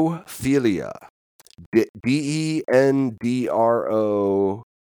 Dendrophilia. DENDRO.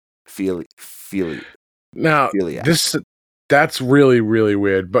 Philia. Now, philiac. That's really, really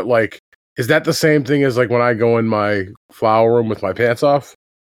weird. But, like, is that the same thing as, like, when I go in my flower room with my pants off?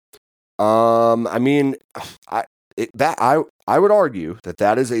 I mean, I would argue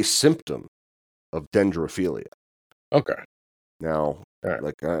that is a symptom of dendrophilia. Okay. Now, right.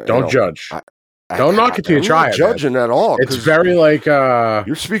 Like, don't judge. Don't knock it till you try it. Judging at all. It's very like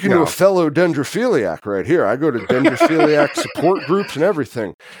you're speaking to a fellow dendrophiliac right here. I go to dendrophiliac support groups and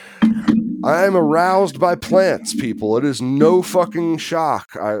everything. I am aroused by plants, people. It is no fucking shock.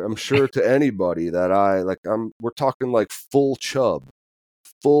 I'm sure to anybody that we're talking like full chub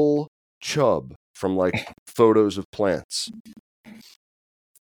from like photos of plants.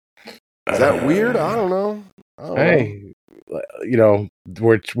 Is that weird? I don't know. Hey, you know,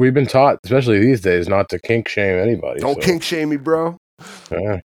 we've been taught, especially these days, not to kink shame anybody. Don't kink shame me, bro.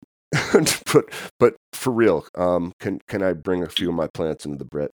 Yeah. but for real, can I bring a few of my plants into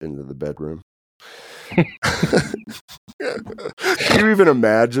the bedroom? Can you even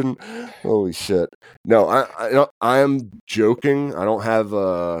imagine? Holy shit! No, I am joking. I don't have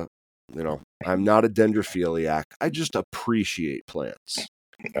I'm not a dendrophiliac. I just appreciate plants.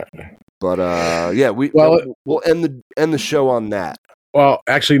 But we'll end the show on that. Well,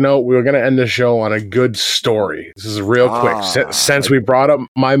 actually, no. We were going to end the show on a good story. This is real quick. Since we brought up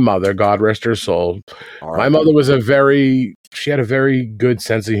my mother, God rest her soul, my mother was she had a very good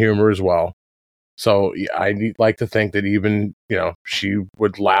sense of humor as well. So I like to think that even she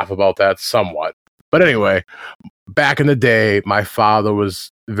would laugh about that somewhat. But anyway, back in the day, my father was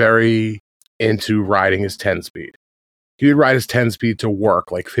very into riding his 10-speed. He would ride his 10-speed to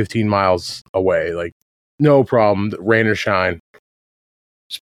work, like 15 miles away, like no problem, rain or shine.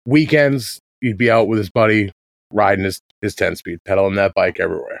 Weekends, he'd be out with his buddy riding his 10-speed, pedaling that bike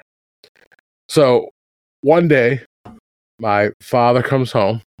everywhere. So one day, my father comes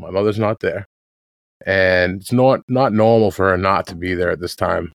home. My mother's not there. And it's not normal for her not to be there at this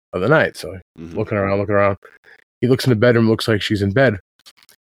time of the night. So looking around. He looks in the bedroom, looks like she's in bed.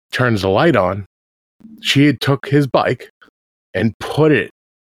 Turns the light on. She had took his bike and put it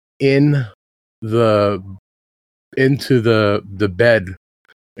into the bed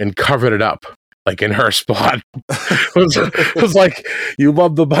and covered it up, like in her spot. It was like, you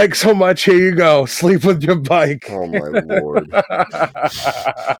love the bike so much, here you go, sleep with your bike. Oh my lord.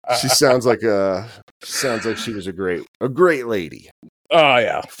 She sounds like she was a great lady. Oh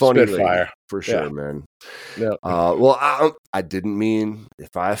yeah, funny Spitfire lady, for sure, man. Yeah. Well, I didn't mean,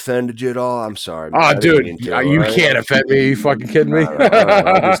 if I offended you at all, I'm sorry. Man. Oh, dude, you can't offend me. You fucking kidding me?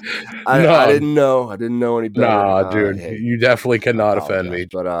 I didn't know. I didn't know any better. Nah, dude, you definitely cannot offend me.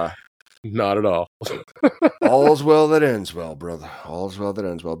 But not at all. All's well that ends well, brother. All's well that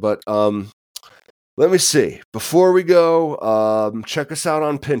ends well. But let me see. Before we go, check us out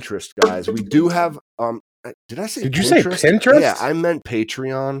on Pinterest, guys. We do have did I say? Did you say Pinterest? Yeah, I meant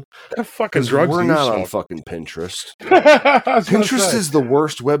Patreon. What fucking drugs? We're not on fucking Pinterest. Pinterest is the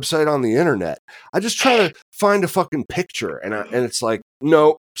worst website on the internet. I just try to find a fucking picture, and it's like,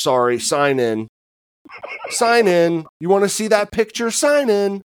 no, sorry, sign in. Sign in. You want to see that picture? Sign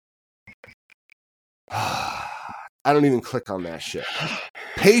in. I don't even click on that shit.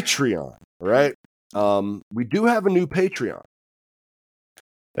 Patreon, right? We do have a new Patreon.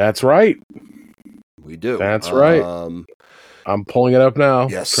 That's right. We do. That's right. I'm pulling it up now.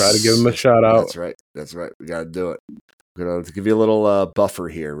 Yes. Try to give him a shout out. That's right. That's right. We got to do it. I'm going to give you a little buffer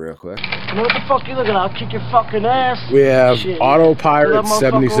here real quick. You know what the fuck you looking at? I'll kick your fucking ass. We have Shit. Auto That Pirate motherfucker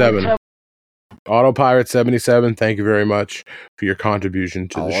 77. over Auto Pirate 77, thank you very much for your contribution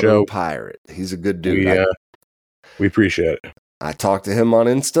to the Auto show. Pirate. He's a good dude. We appreciate it. I talked to him on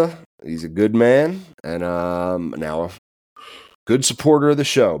Insta. He's a good man, and now a good supporter of the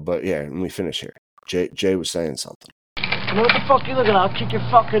show. But yeah, let me finish here. Jay was saying something. You know what the fuck you looking at? I'll kick your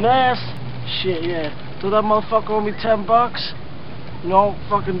fucking ass. Shit, yeah. Throw that motherfucker owe me $10. You know,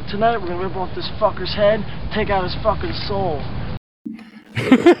 fucking tonight we're gonna rip off this fucker's head, take out his fucking soul.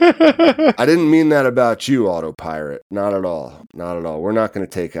 I didn't mean that about you, Auto Pirate. Not at all. Not at all. We're not going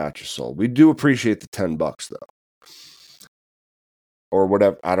to take out your soul. We do appreciate the $10 though. Or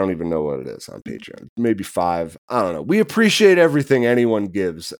whatever. I don't even know what it is on Patreon. Maybe $5. I don't know. We appreciate everything anyone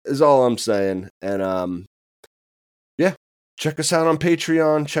gives, is all I'm saying. And yeah, check us out on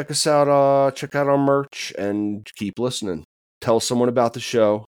Patreon. Check us out. Check out our merch and keep listening. Tell someone about the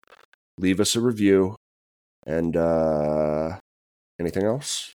show. Leave us a review. And anything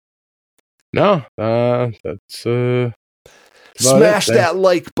else? No, that's smash that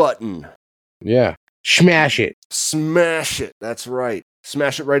like button. Yeah. Smash it. Smash it. That's right.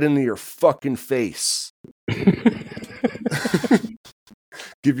 Smash it right into your fucking face.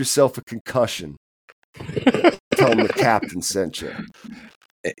 Give yourself a concussion. Tell them the captain sent you.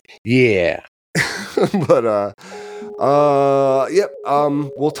 Yeah. But yep.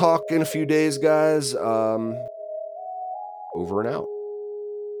 We'll talk in a few days, guys. Over and out.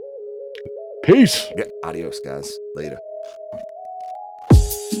 Peace. Yeah, adios, guys. Later.